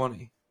 20 out of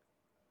 20.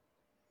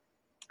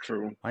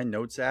 True. My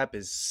notes app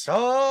is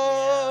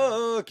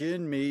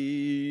sucking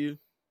me.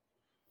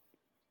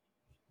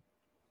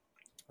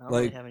 I don't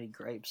really have any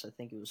gripes. I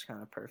think it was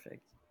kind of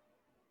perfect.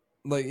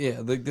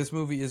 This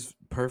movie is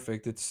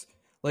perfect. It's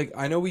like,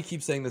 I know we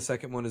keep saying the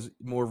second one is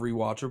more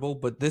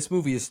rewatchable, but this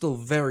movie is still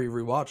very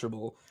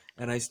rewatchable,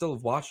 and I still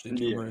have watched it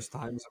numerous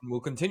times and will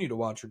continue to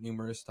watch it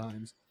numerous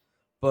times.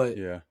 But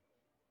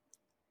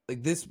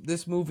like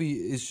this movie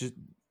is just,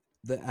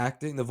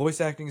 the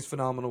voice acting is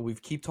phenomenal. We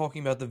keep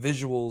talking about the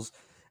visuals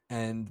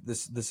and the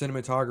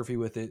cinematography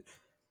with it.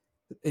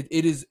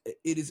 It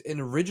is an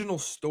original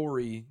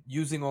story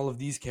using all of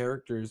these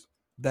characters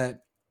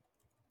that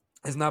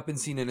has not been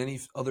seen in any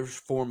other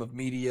form of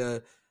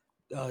media,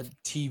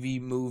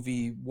 TV,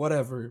 movie,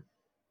 whatever,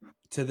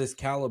 to this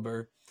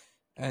caliber.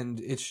 And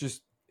it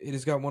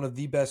has got one of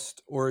the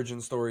best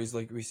origin stories,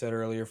 like we said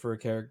earlier, for a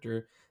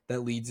character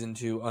that leads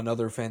into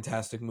another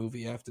fantastic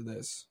movie after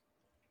this.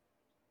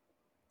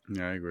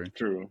 Yeah, I agree.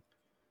 True.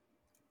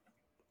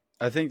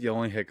 I think the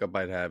only hiccup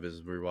I'd have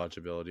is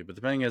rewatchability. But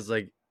the thing is,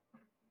 like,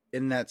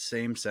 in that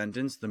same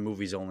sentence, the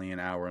movie's only an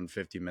hour and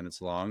 50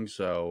 minutes long,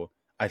 so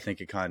I think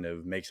it kind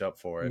of makes up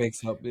for it.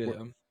 Makes up, yeah.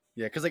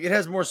 Yeah, because like it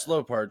has more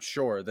slow parts,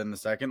 sure, than the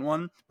second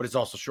one, but it's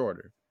also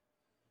shorter.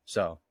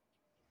 So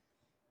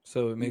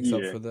it makes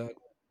up for that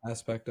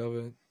aspect of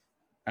it.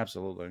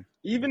 Absolutely.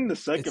 Even the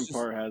second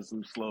part has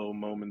some slow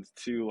moments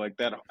too, like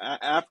that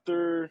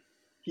after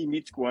he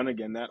meets Gwen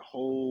again. That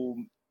whole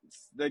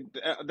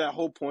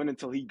point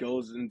until he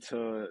goes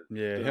into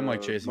him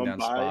like chasing down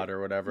Spot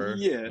or whatever.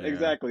 Yeah,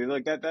 exactly.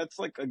 Like that's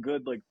like a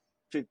good like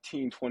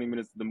 15-20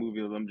 minutes of the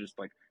movie of them just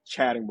like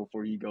chatting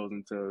before he goes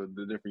into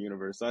the different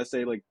universe. So I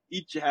say like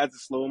each has the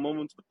slow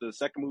moments, but the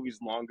second movie is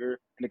longer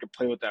and it can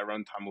play with that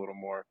runtime a little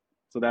more.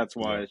 So that's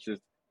why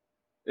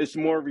it's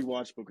more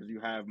rewatchable because you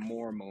have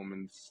more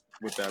moments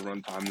with that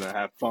runtime that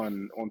have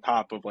fun on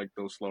top of like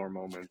those slower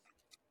moments.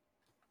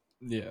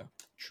 Yeah,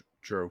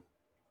 true.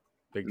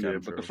 Big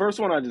time. But the first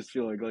one I just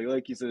feel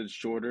like you said, it's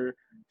shorter,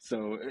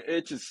 so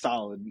it's just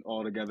solid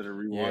altogether to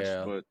rewatch.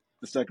 Yeah. But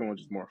the second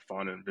one's just more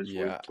fun and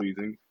visually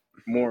pleasing.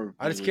 More.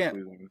 I just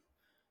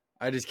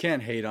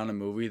can't hate on a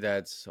movie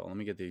that's. Oh, let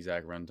me get the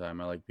exact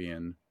runtime. I like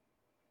being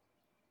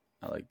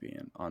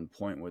on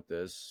point with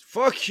this.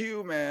 Fuck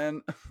you,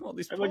 man. All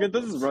these like it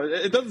does its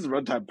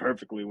runtime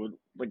perfectly with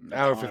like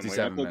hour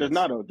 57 minutes.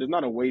 There's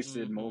not a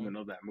wasted moment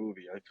of that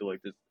movie. I feel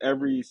like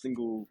every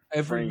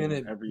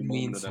minute, every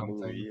moment of that something.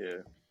 movie.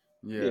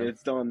 Yeah,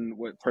 it's done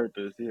with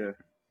purpose. Yeah,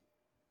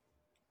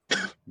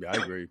 I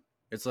agree.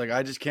 It's like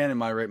I just can't, in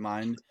my right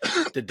mind,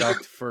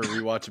 deduct for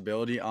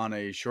rewatchability on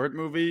a short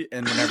movie,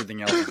 and then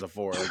everything else is a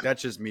 4. Like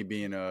that's just me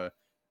being a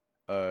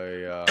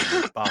bah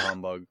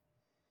humbug.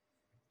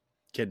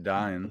 Kid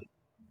dying.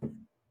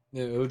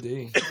 Yeah, OD.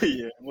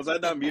 Yeah, was I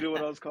not muted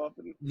when I was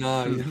coughing?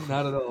 No,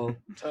 not at all.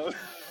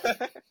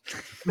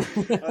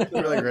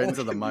 Really right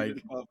into the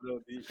mic.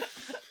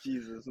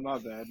 Jesus, my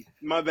bad.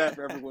 My bad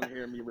for everyone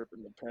hearing me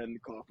ripping the pen,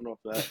 coughing off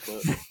that.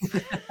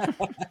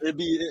 But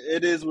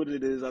it is what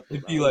it is.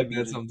 It be like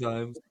that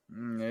sometimes.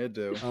 It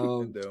do.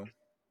 It do.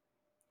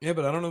 Yeah,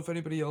 but I don't know if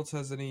anybody else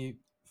has any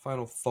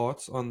final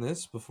thoughts on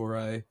this before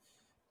I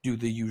do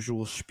the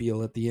usual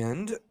spiel at the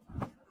end.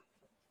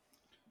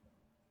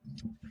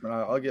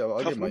 I'll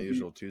give my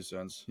usual 2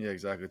 cents. Yeah,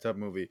 exactly. Tough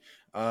movie.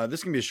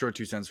 This can be a short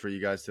 2 cents for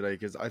you guys today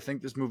because I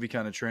think this movie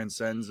kind of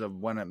transcends of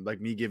when I'm like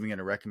me giving it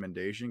a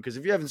recommendation. Because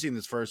if you haven't seen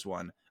this first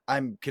one,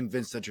 I'm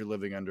convinced that you're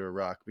living under a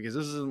rock because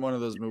this isn't one of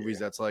those movies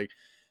that's like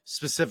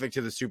specific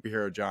to the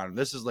superhero genre.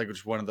 This is like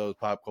just one of those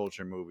pop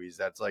culture movies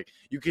that's like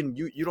you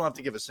don't have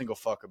to give a single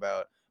fuck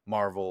about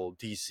Marvel,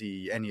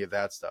 DC, any of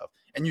that stuff,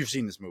 and you've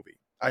seen this movie.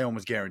 I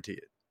almost guarantee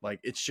it. Like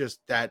it's just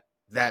that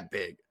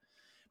big.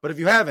 But if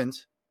you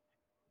haven't,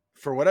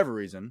 for whatever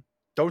reason,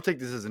 don't take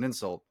this as an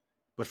insult,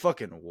 but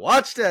fucking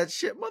watch that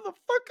shit,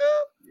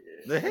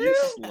 motherfucker. The hell? You're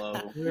slow.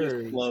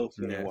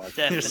 Yeah. Watch.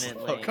 Definitely.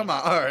 Slow. Come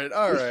on.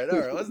 All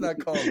right. Let's not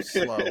call him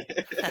slow.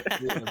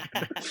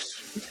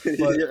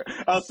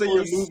 I'll say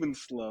you're moving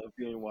slow if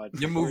you ain't watching.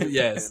 You're moving,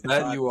 yes,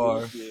 that you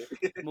are.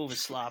 Moving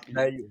sloppy.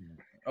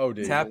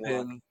 Dude. Tap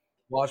in,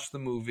 watch the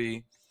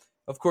movie.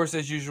 Of course,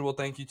 as usual,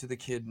 thank you to the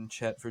kid and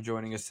Chet for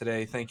joining us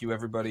today. Thank you,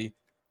 everybody,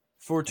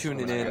 for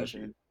tuning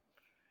in.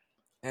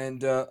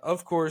 And,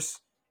 of course,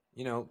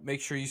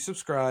 make sure you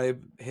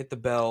subscribe, hit the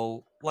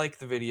bell, like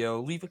the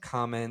video, leave a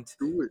comment,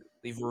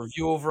 leave a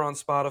review over on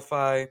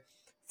Spotify,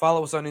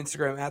 follow us on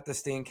Instagram at the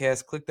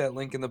Staincast, click that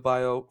link in the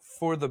bio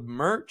for the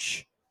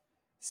merch.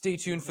 Stay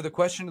tuned for the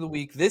question of the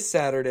week this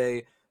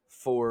Saturday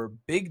for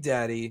Big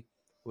Daddy,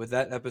 with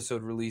that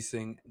episode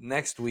releasing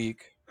next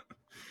week.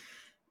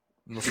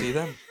 And we'll see you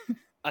then.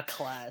 A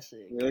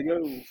classic. There you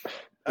go.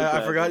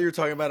 I forgot you were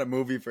talking about a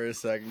movie for a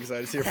second because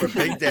I just hear from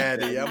Big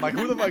Daddy. I'm like,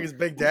 who the fuck is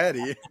Big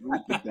Daddy?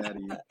 Big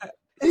Daddy.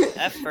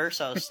 At first,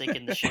 I was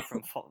thinking the shit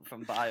from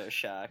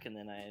BioShock, and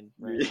then I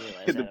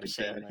realized that I was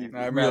saying that.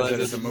 I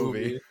realized it's a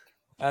movie.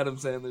 Adam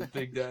Sandler's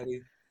Big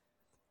Daddy.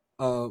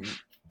 I'm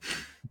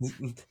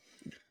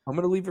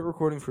gonna leave it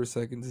recording for a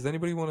second. Does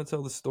anybody want to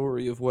tell the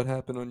story of what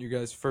happened on your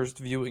guys' first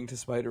viewing to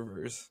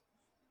Spider-Verse?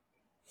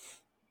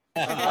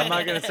 I'm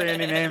not gonna say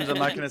any names. I'm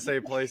not gonna say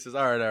places.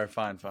 All right,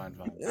 fine. I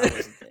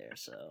wasn't there,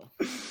 so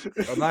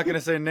I'm not gonna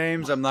say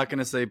names. I'm not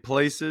gonna say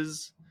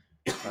places.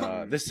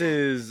 This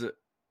is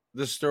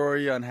the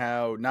story on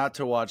how not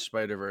to watch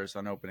Spider-Verse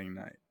on opening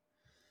night.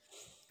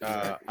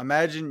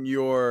 Imagine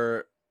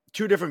you're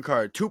two different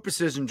cars, two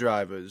precision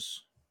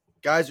drivers,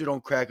 guys who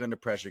don't crack under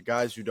pressure,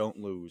 guys who don't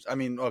lose. I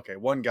mean, okay,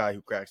 one guy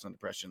who cracks under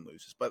pressure and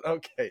loses, but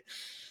okay.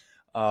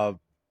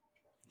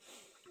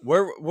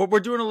 We're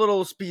doing a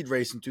little speed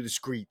racing through the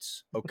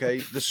streets, okay?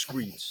 The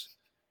streets.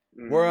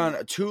 We're on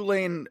a two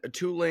lane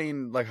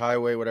like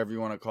highway, whatever you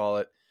want to call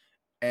it,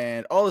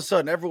 and all of a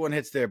sudden everyone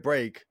hits their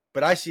brake,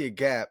 but I see a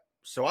gap,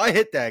 so I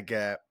hit that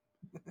gap.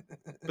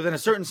 But then a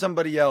certain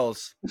somebody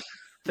else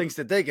thinks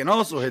that they can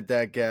also hit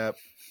that gap.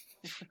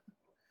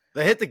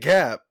 They hit the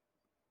gap,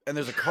 and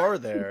there's a car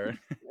there,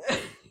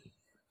 and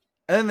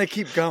then they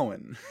keep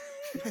going.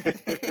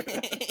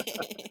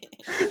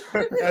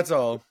 That's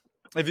all.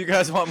 If you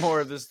guys want more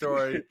of this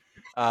story, you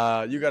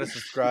got to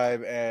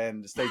subscribe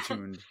and stay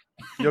tuned.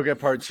 You'll get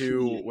part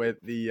 2 with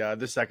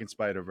the second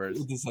Spider-Verse.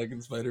 The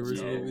second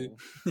Spider-Verse movie.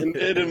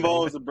 It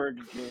involves a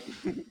Burger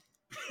King.